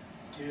it,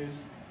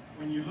 is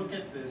when you look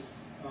at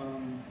this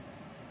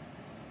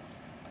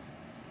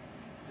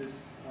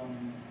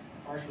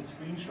partial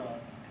screenshot,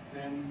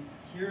 then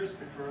here's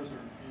the cursor.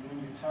 And when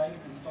you type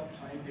and stop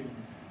typing,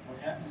 what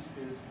happens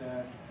is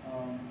that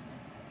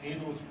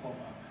halos pop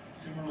up.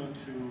 similar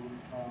to,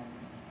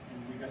 and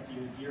we got the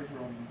idea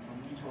from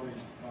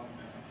eToys about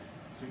that.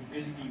 So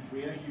basically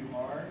where you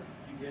are,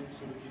 you get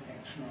sort of your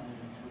action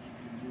items, what you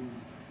can do.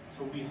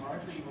 So we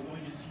hardly, although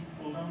you see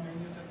pull-down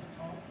menus at the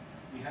top,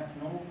 we have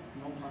no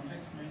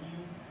context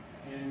menu,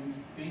 and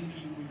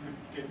basically we could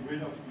get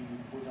rid of the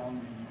pull-down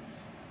menus.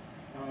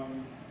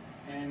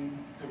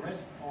 And the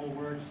rest all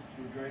works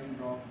through drag and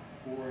drop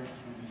or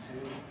through these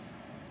halos.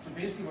 So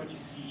basically what you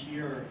see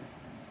here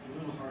is a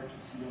little hard to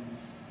see on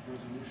this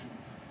resolution.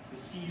 The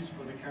C is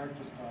for the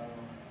character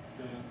style,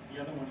 the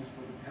other one is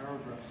for the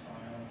paragraph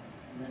style,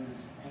 and then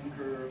this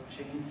anchor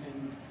chain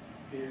thing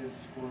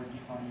is for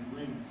defining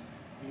links.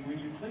 And when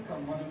you click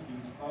on one of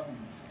these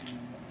buttons, in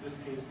this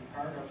case the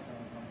paragraph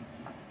style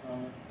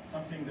button,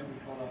 something that we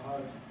call a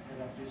HUD,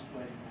 head-up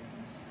display,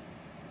 opens.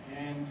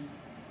 And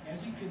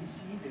as you can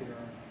see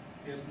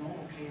there's no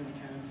OK and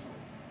cancel.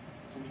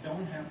 So we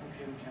don't have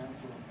OK and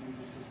cancel in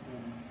the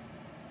system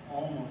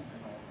almost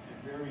at all. There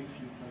are very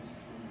few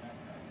places where we have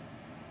that.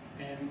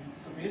 And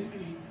so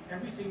basically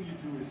everything you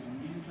do is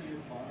immediately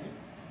applied,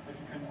 but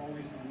you can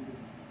always undo.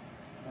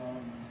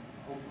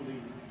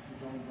 Hopefully if you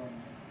don't run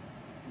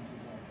into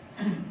that.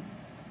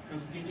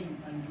 Because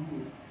getting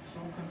undo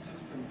so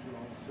consistent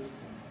throughout the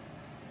system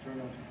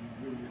turned out to be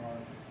really hard,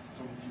 as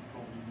some of you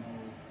probably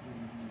know when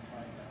you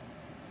tried that.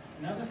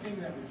 Another thing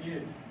that we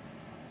did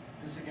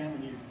is, again,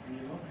 when you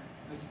look,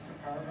 this is the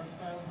paragraph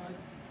style HUD.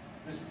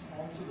 This is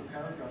also the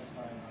paragraph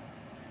style HUD.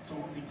 So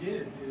what we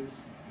did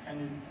is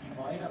kind of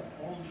divide up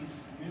all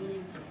these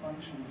millions of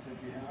functions that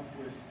we have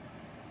with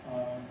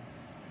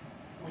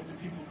what the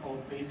people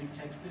call basic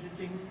text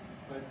editing,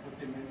 but what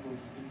they meant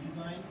was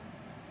InDesign.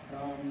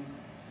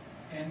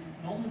 And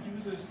normal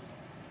users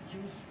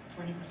use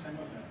 20%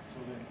 of that, so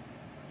the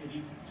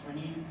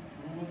 80-20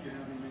 rule you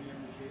have in many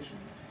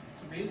applications.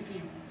 So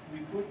basically, we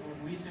put what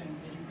we think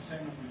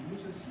 80% of the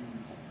users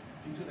use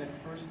into that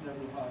first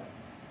level HUD.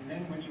 And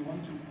then when you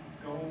want to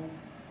go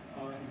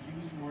and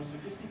use more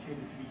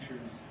sophisticated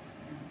features,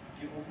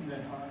 you open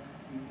that HUD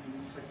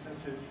in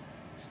successive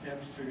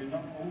steps, so you're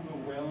not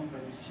overwhelmed by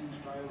these huge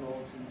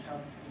dialogues and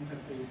tab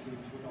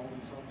interfaces with all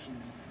these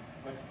options.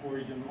 But for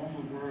your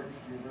normal work,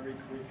 you're very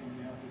quick and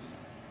you have this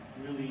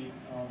really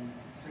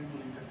simple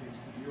interface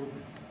to deal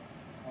with.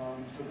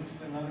 So this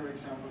is another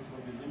example for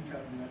the link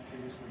up in that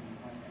case, where you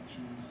find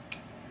actions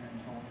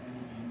and how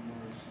anything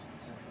works,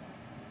 etc.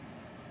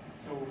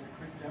 So a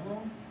quick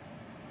demo.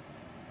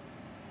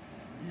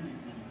 Really,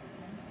 really quick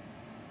one.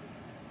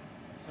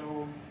 So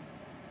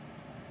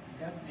you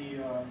got the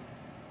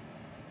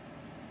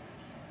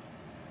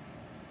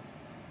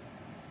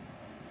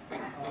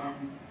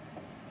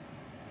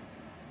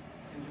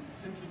and just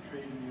simply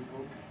create a new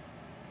book.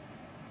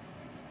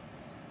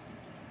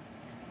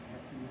 And we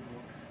have the new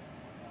book.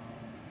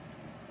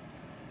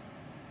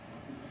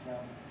 Open the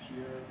flap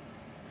here,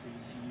 so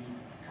you see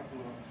a couple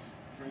of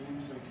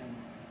frames. So you can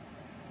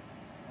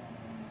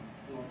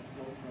pull out the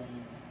flow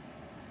frame.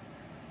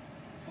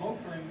 Flow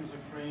frame is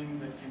a frame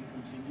that can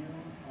continue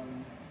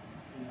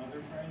in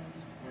other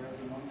frames, whereas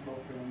a non-flow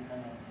frame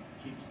kind of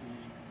keeps the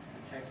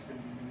text in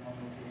one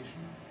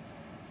location.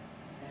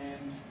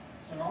 And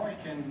so now I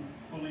can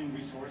pull in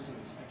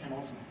resources. I can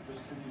also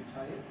just simply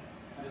type.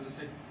 And as I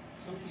said,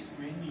 Sophie is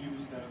mainly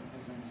used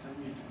as an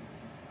assembly tool.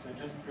 So I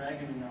just drag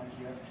in an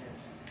RTF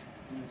text,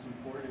 and it's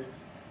imported.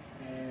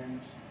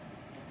 And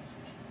let me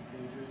switch to the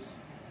pages.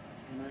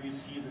 And now you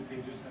see the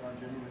pages that are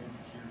generated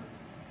here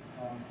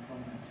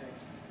from the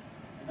text.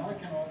 And now I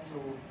can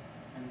also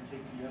kind of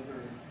take the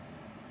other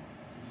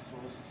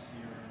resources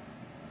here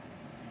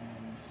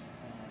and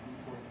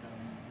import them.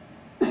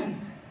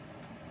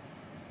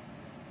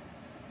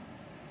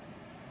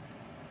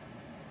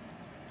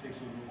 Takes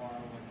a little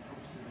while, like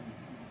puts it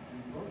in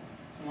the book.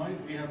 So now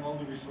we have all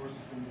the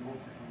resources in the book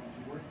that we want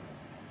to work with.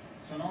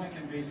 So now I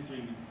can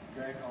basically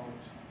drag out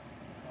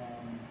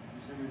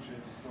these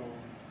images, so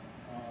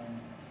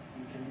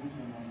we can move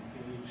them on the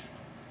page,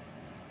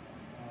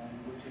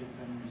 rotate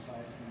them,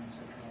 resize them,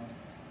 etc.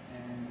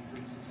 And for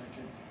instance, I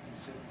can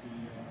set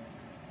the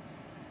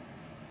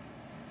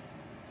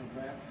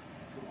wrap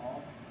to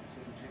off, so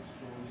the text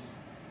flows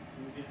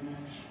through the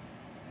image,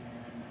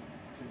 and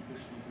I can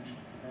push the image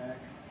to the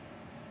back.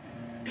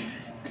 And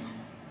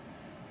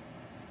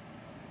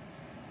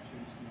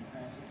change the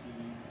opacity.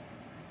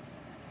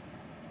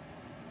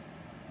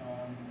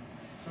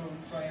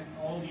 So I have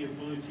all the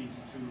abilities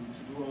to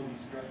do all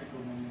these graphical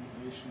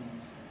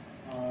manipulations.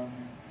 I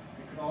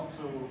could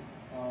also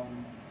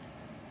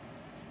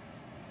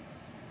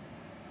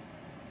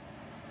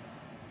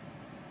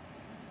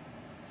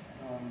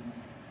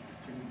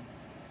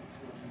let's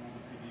go to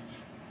another page,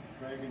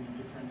 drag in a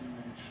different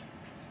image,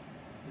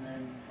 and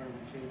then if I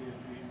rotate it,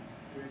 we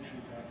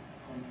actually got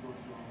contour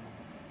flow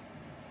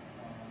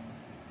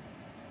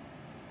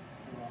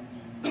around the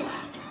image,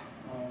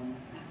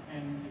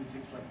 and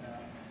things like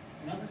that.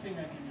 Another thing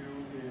I can do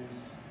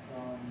is,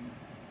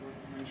 what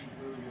I've mentioned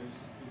earlier,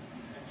 is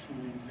these action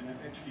links, and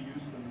I've actually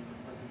used them in the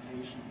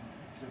presentation.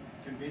 So I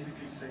can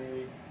basically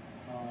say,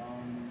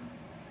 on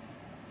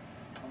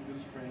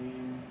this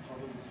frame,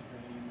 toggle this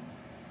frame,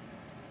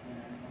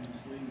 on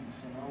this link.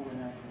 So now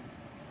when I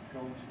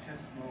go to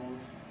test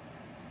mode,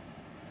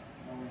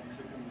 now when I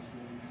click on this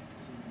link,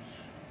 this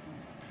image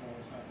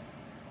shows up.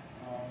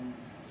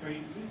 So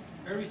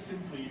very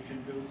simply, you can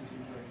build these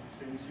interactive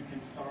things. You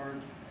can start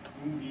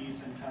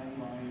movies and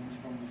timelines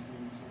from these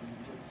links, so when you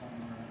click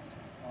somewhere,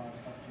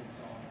 stuff takes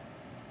off.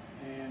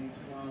 And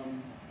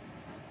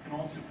you can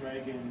also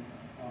drag in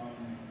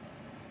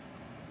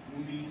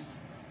movies.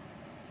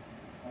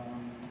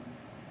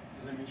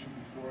 As I mentioned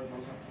before,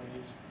 those are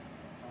played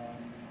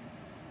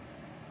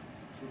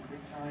through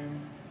QuickTime.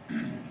 I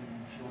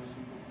can show a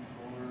simple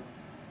controller.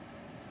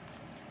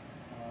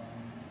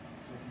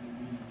 So I can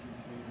immediately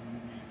play the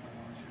movie if I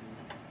want to.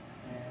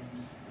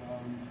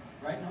 And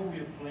right now we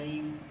are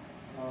playing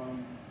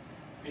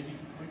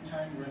basically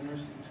QuickTime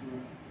renders into a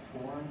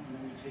form, and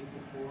then we take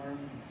the form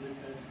and flip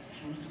that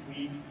through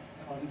Squeak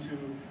onto,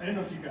 I don't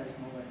know if you guys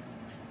know that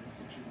commercial, it's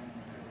actually one of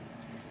my favorite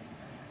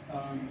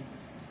commercials.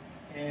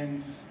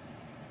 And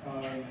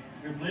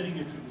we're blending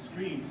it to the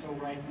screen, so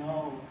right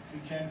now we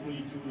can't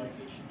really do like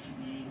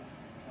HDTV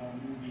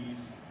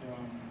movies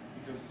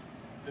because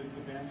the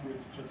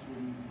bandwidth just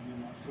wouldn't be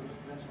enough, so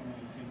that's one of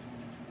the things we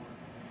need to work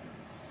on later.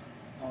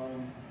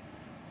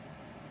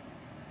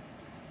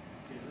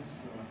 Okay, this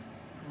is a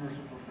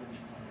commercial for French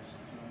cars.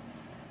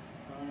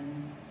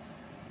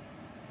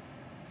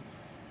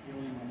 The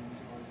only one that's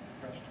about the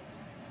crash test.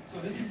 So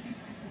this is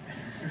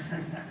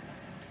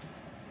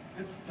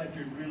this is like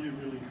a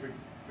really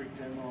quick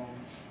demo.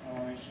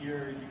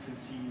 Here you can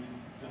see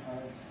the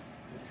HUDs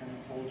that kind of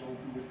fold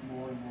open with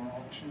more and more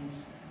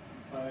options.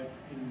 But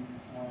in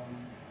the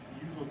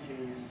usual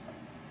case,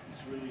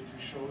 it's really to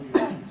show the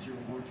options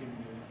you're working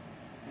with.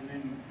 And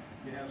then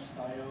you have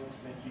styles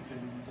that you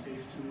can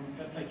save to,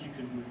 just like you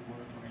can do in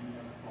Word or any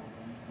other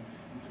program,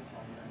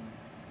 interpolate them,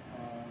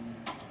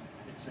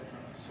 etc.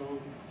 So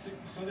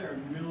there are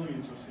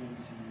millions of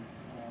things here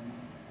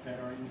that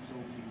are in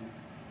Sophie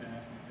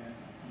that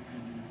you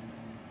can do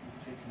and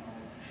take an hour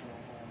to show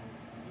all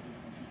the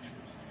different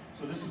features.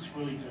 So this is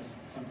really just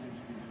something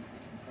to give you a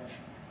quick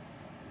impression.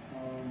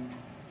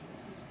 Let's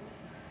close this book.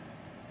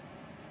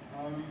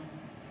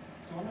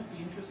 So one of the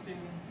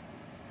interesting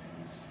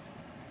things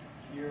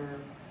here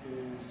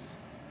is,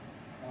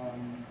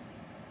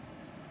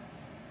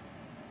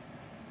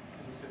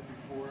 as I said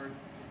before,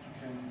 if you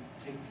can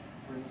take,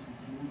 for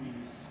instance,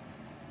 movies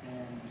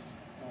and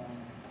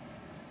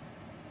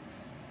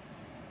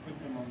put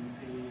them on the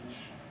page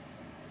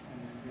and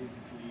then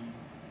basically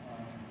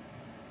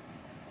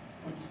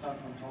put stuff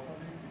on top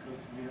of it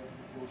because we have the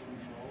full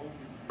control.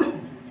 We can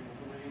do the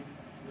overlay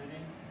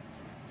letting.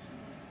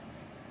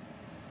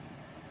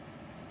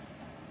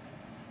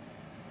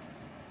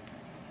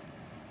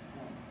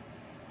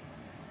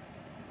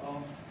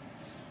 Well,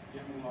 it's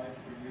demo live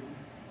for you.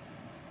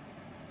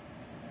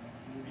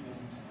 The movie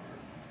doesn't start.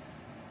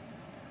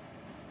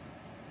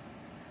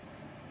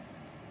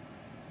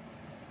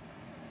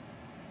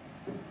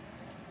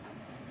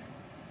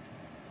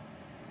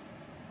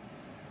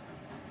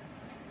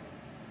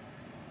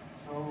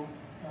 So,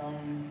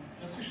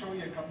 just to show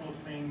you a couple of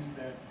things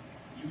that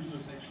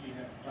users actually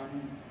have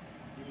done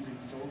using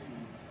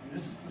Sophie. And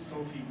this is the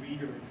Sophie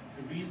reader.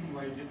 The reason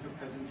why I did the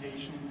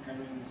presentation kind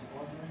of in this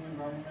authoring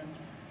environment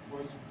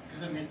was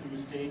because I made the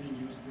mistake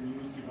and used the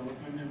newest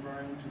development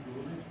environment to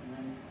build it, and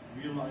then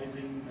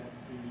realizing that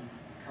the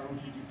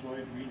currently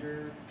deployed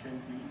reader can't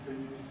read the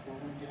newest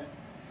format yet.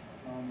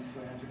 So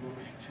I had to go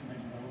back to my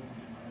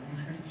development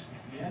environment.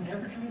 Yeah,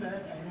 never do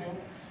that, I know.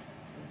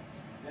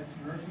 That's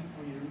Murphy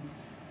for you.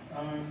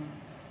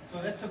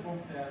 So that's a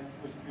book that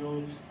was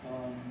built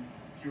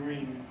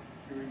during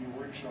a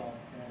workshop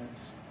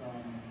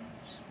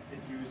at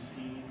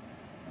USC,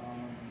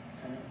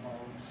 kind of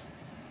about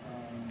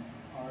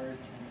art and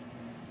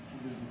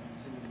cubism and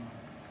cinema.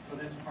 So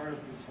that's part of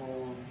this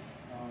whole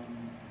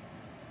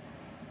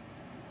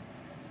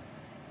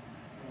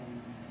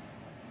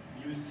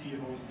USC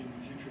hosting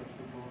the future of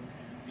the book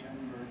and the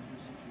Annenberg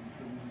Institute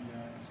for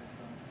Media, etc.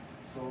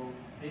 So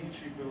they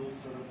actually built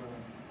sort of a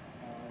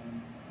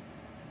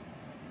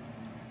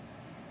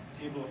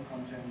table of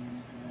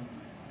contents and then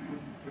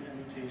put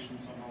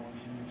annotations on all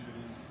the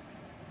images.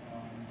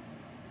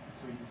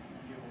 So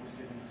you always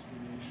get an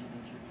explanation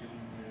that you're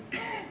dealing with.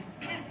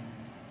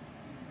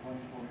 One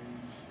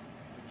point,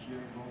 like here,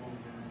 go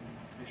over,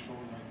 they show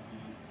like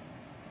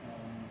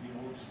the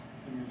old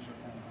image of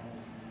that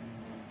house and the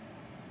new one.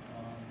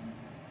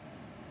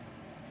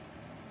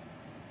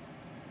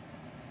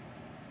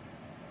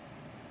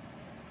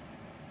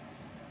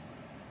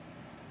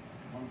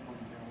 At one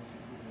point, they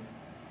also put a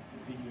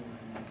video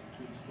in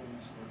to explain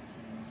certain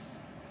things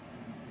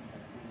in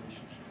that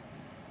relationship.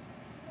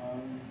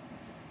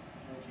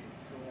 Okay,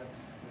 so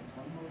that's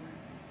one book.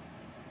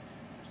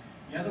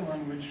 The other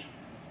one, which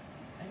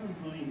I don't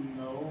really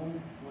know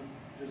what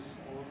this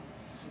all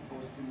is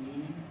supposed to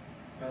mean,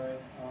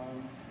 but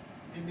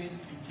they're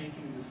basically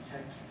taking this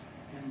text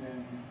and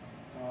then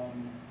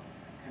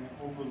kind of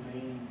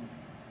overlaying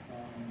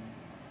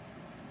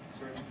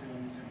certain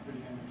things and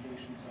putting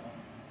annotations up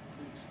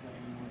to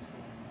explain what's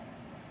going on.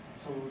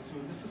 So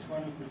this is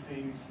one of the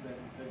things that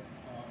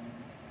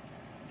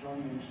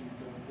John mentioned,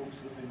 the books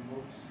within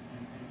books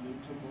and link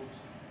to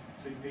books.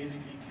 So you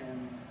basically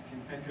can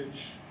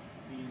package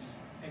these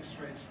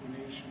extra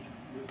explanations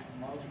with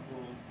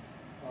multiple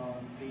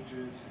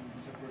pages and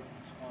separate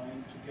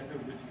spine together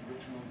with the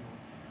original book.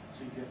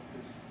 So you get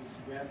this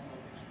web of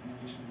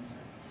explanations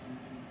and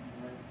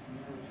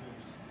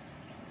narratives.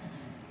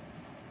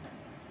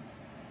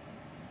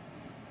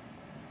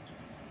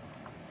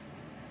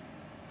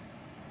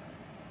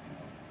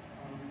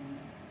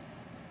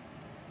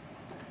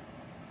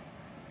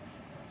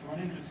 So one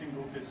interesting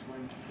book is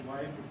when the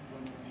wife of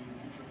one of the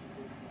future of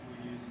the book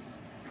employees is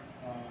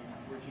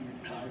working at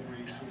the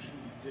library. So she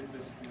did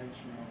this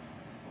collection of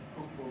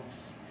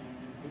cookbooks and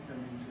put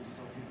them into a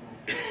Sophie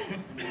book.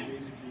 And then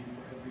basically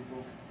for every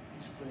book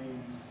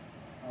explains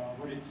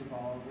what it's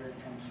about, where it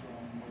comes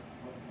from,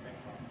 what the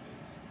background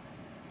is.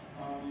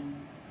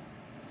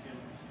 Okay,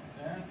 let's do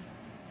that.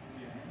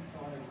 Yeah, I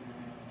thought I would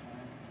run out of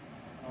time.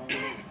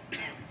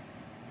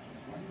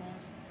 Just one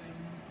last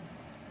thing.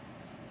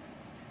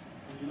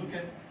 When you look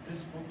at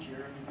this book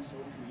here in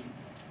Sophie,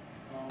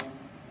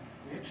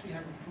 we actually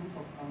have a proof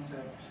of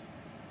concept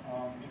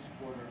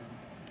exporter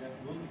that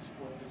will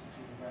export this to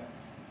the web.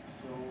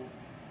 So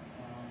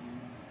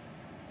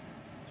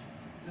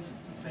this is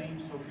the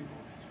same Sophie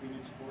book. It's been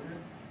exported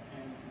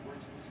and it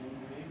works the same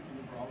way in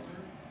the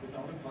browser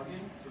without a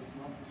plugin, so it's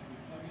not the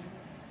Squid plugin.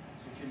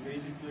 So you can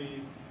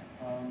basically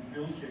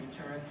build your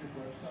interactive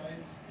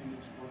websites and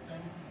export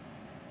them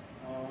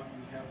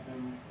and have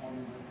them on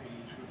the web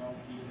page without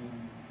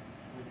dealing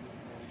with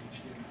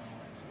HTML,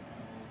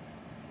 XML,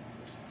 all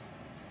this stuff.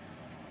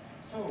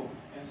 So,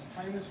 as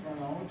time has run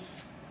out,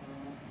 I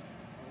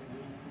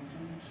will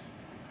conclude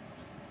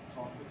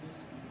talk with this.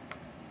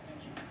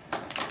 Thank you.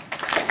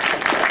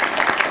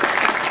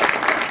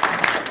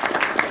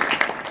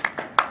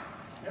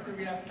 Maybe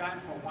we have time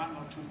for 1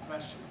 or 2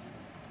 questions.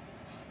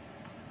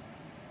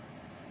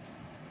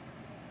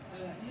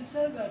 You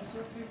said that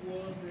Sophie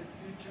was the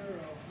future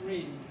of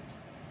reading.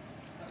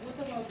 What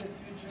about the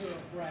future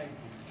of writing?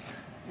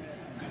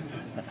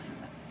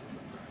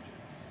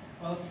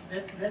 Well,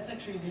 that's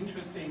actually an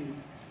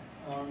interesting,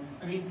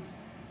 I mean,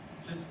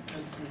 just to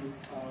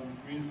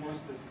reinforce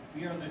this,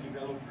 we are the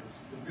developers,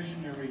 the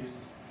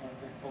visionaries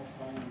that Bob's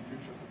down in the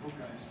future of the book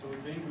guys, so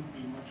they would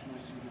be much more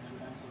suited to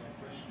answer that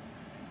question.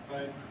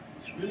 But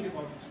it's really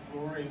about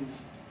exploring,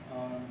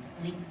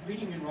 I mean,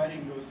 reading and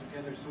writing goes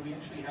together, so we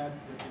actually had,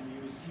 in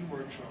the USC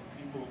workshop,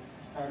 people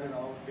started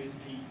out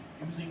basically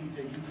using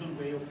the usual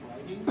way of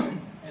writing,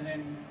 and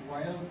then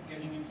while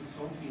getting into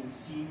Sophie and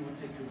seeing what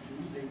they could do,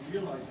 they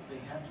realized they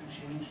had to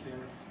change their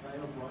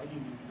style of writing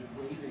and the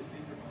way they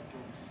think about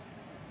books.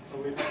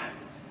 So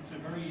it's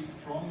a very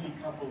strongly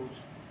coupled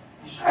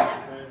issue,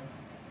 but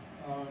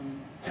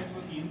that's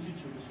what the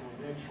Institute is for.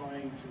 They're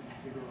trying to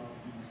figure out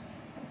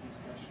these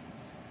questions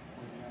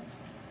or the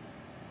answers.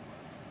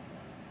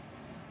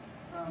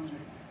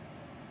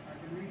 I've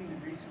been reading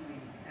that recently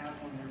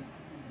Apple and their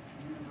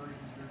newer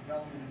versions of their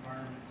development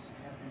environments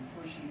have been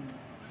pushing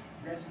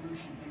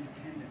resolution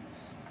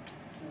independence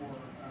for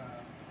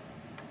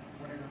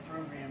whatever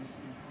programs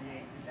you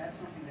create. Is that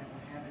something that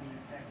would have any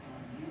effect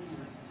on you,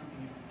 or is it something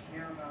you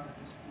care about at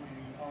this point?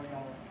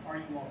 Are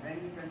you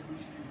already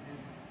resolution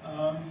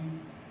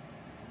independent?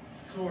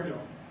 Sort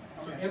of.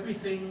 Okay. So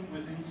everything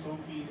within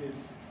Sophie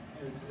is,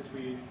 as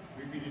we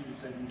repeatedly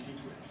said, in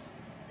C-twips.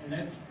 And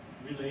that's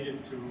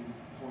related to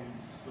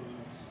points, so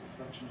that's a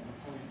fraction of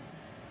a point.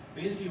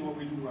 Basically what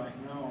we do right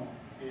now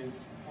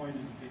is point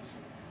is a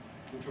pixel,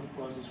 which of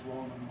course is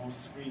wrong on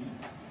most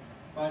screens.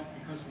 But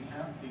because we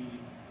have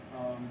we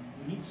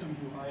need some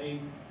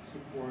UI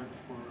support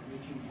for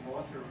making the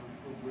author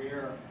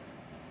aware,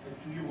 like,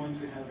 do you want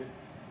to have it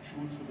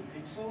true to the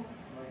pixel?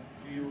 Like,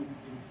 do you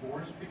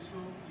enforce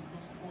pixel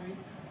equals point?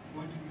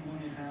 Or do you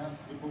want to have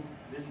the book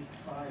this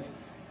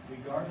size,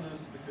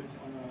 regardless if it's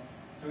on a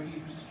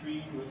 30-inch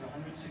screen with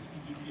 160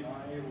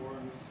 dpi or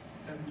on a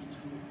 72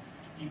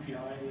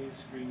 dpi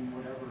screen,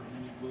 whatever,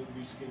 and it will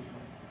rescale.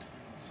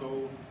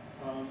 So,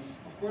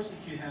 of course,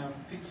 if you have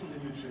pixel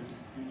images,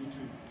 you need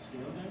to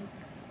scale them,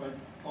 but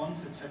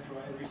fonts, etc.,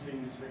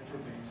 everything is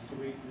vector-based. So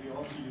we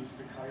also use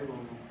the Cairo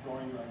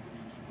drawing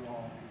library to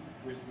draw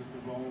with the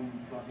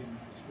Rome plugin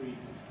for Squeak.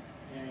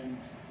 And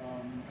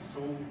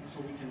so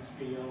we can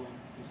scale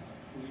this stuff.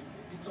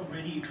 It's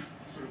already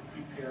sort of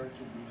prepared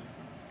to do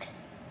that.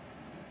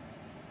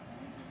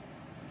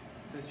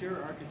 Does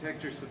your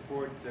architecture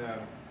support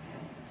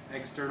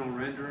external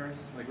renderers?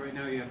 Like right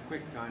now you have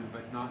QuickTime,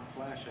 but not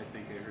Flash, I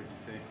think I heard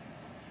you say.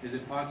 Is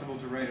it possible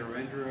to write a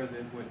renderer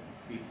that would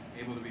be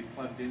able to be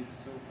plugged into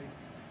Sophie?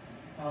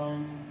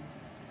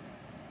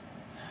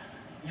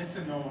 Yes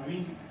and no. I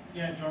mean,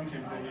 yeah, John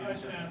can probably I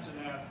should answer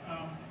that.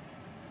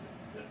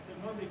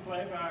 The movie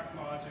playback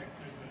logic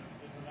is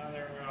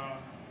another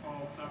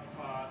whole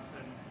subclass,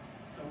 and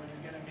so when you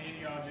get a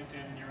media object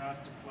in and you're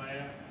asked to play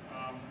it,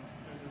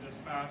 there's a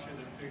dispatcher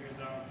that figures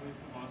out who's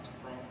the most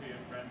appropriate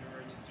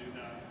renderer to do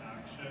that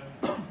action.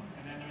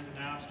 And then there's an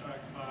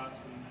abstract class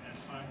and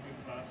concrete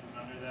classes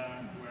under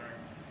that where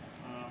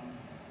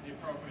the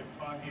appropriate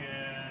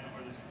plugin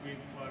or the Squeak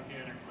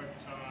plugin or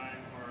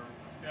QuickTime or a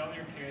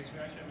failure case. We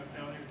actually have a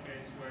failure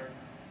case where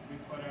we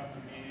put out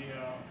the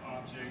media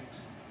object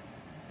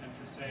and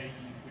to say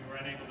we were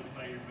unable to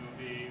play your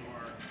movie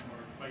or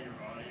play your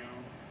audio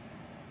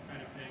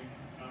kind of thing.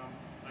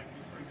 Like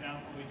for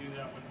example, we do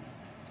that when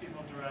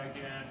people drag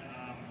in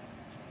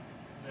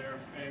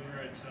their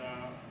favorite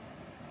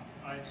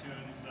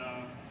iTunes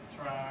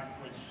track,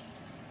 which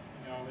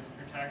is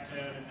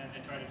protected, and then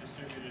they try to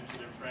distribute it to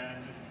their friend,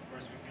 and of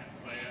course we can't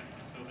play it.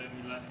 So then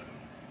we let them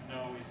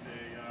know. We say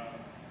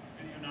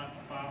video not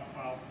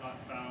file not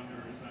found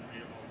or is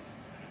unreadable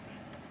kind of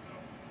thing.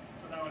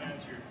 So that would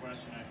answer your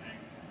question, I think.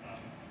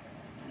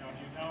 If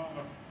you know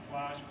of a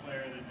Flash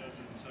player that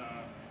doesn't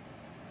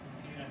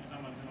compete on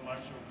someone's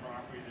intellectual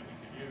property that we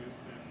could use,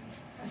 then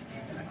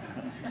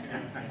you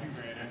can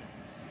integrate it.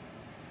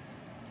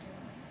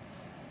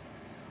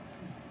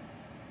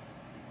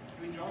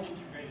 We John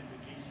integrated the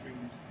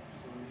G-strings,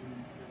 so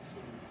that's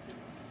sort of the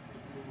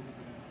proof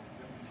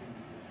that we can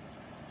do it.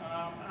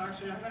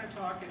 Actually, I'm going to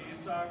talk at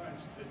ESOG on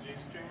the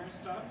G-stringer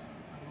stuff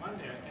on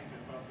Monday, I think,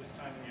 about this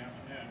time in the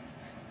afternoon,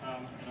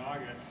 in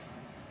August.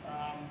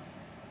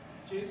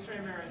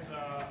 G-Streamer is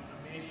a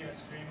media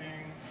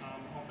streaming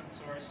open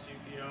source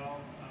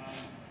GPL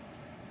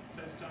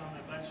system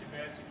that lets you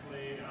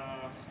basically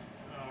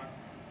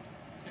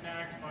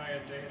connect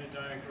via data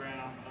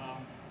diagram.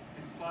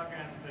 These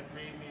plugins that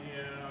read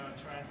media,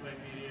 translate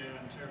media,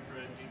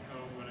 interpret,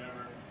 decode,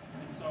 whatever.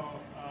 And so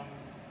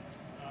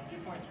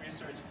Viewpoint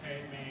Research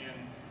paid me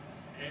in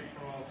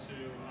April to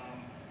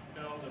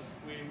build a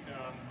Squeak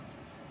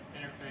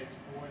interface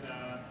for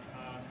that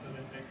so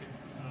that they could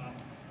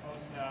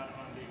post that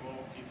on the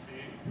old PC.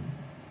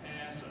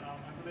 And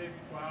I believe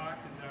Quack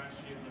is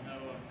actually in the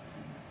middle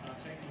of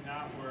taking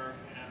that work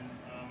and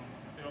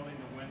building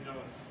the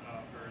Windows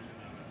version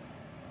of it.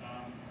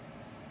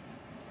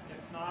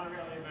 It's not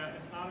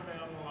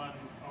available on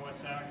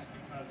OS X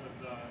because of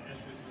the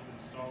issues with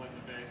installing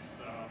the base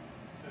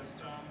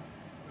system.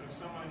 But if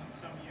some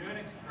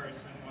Unix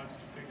person wants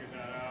to figure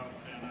that out,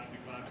 then I'd be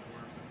glad to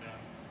work with them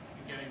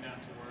in getting that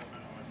to work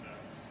on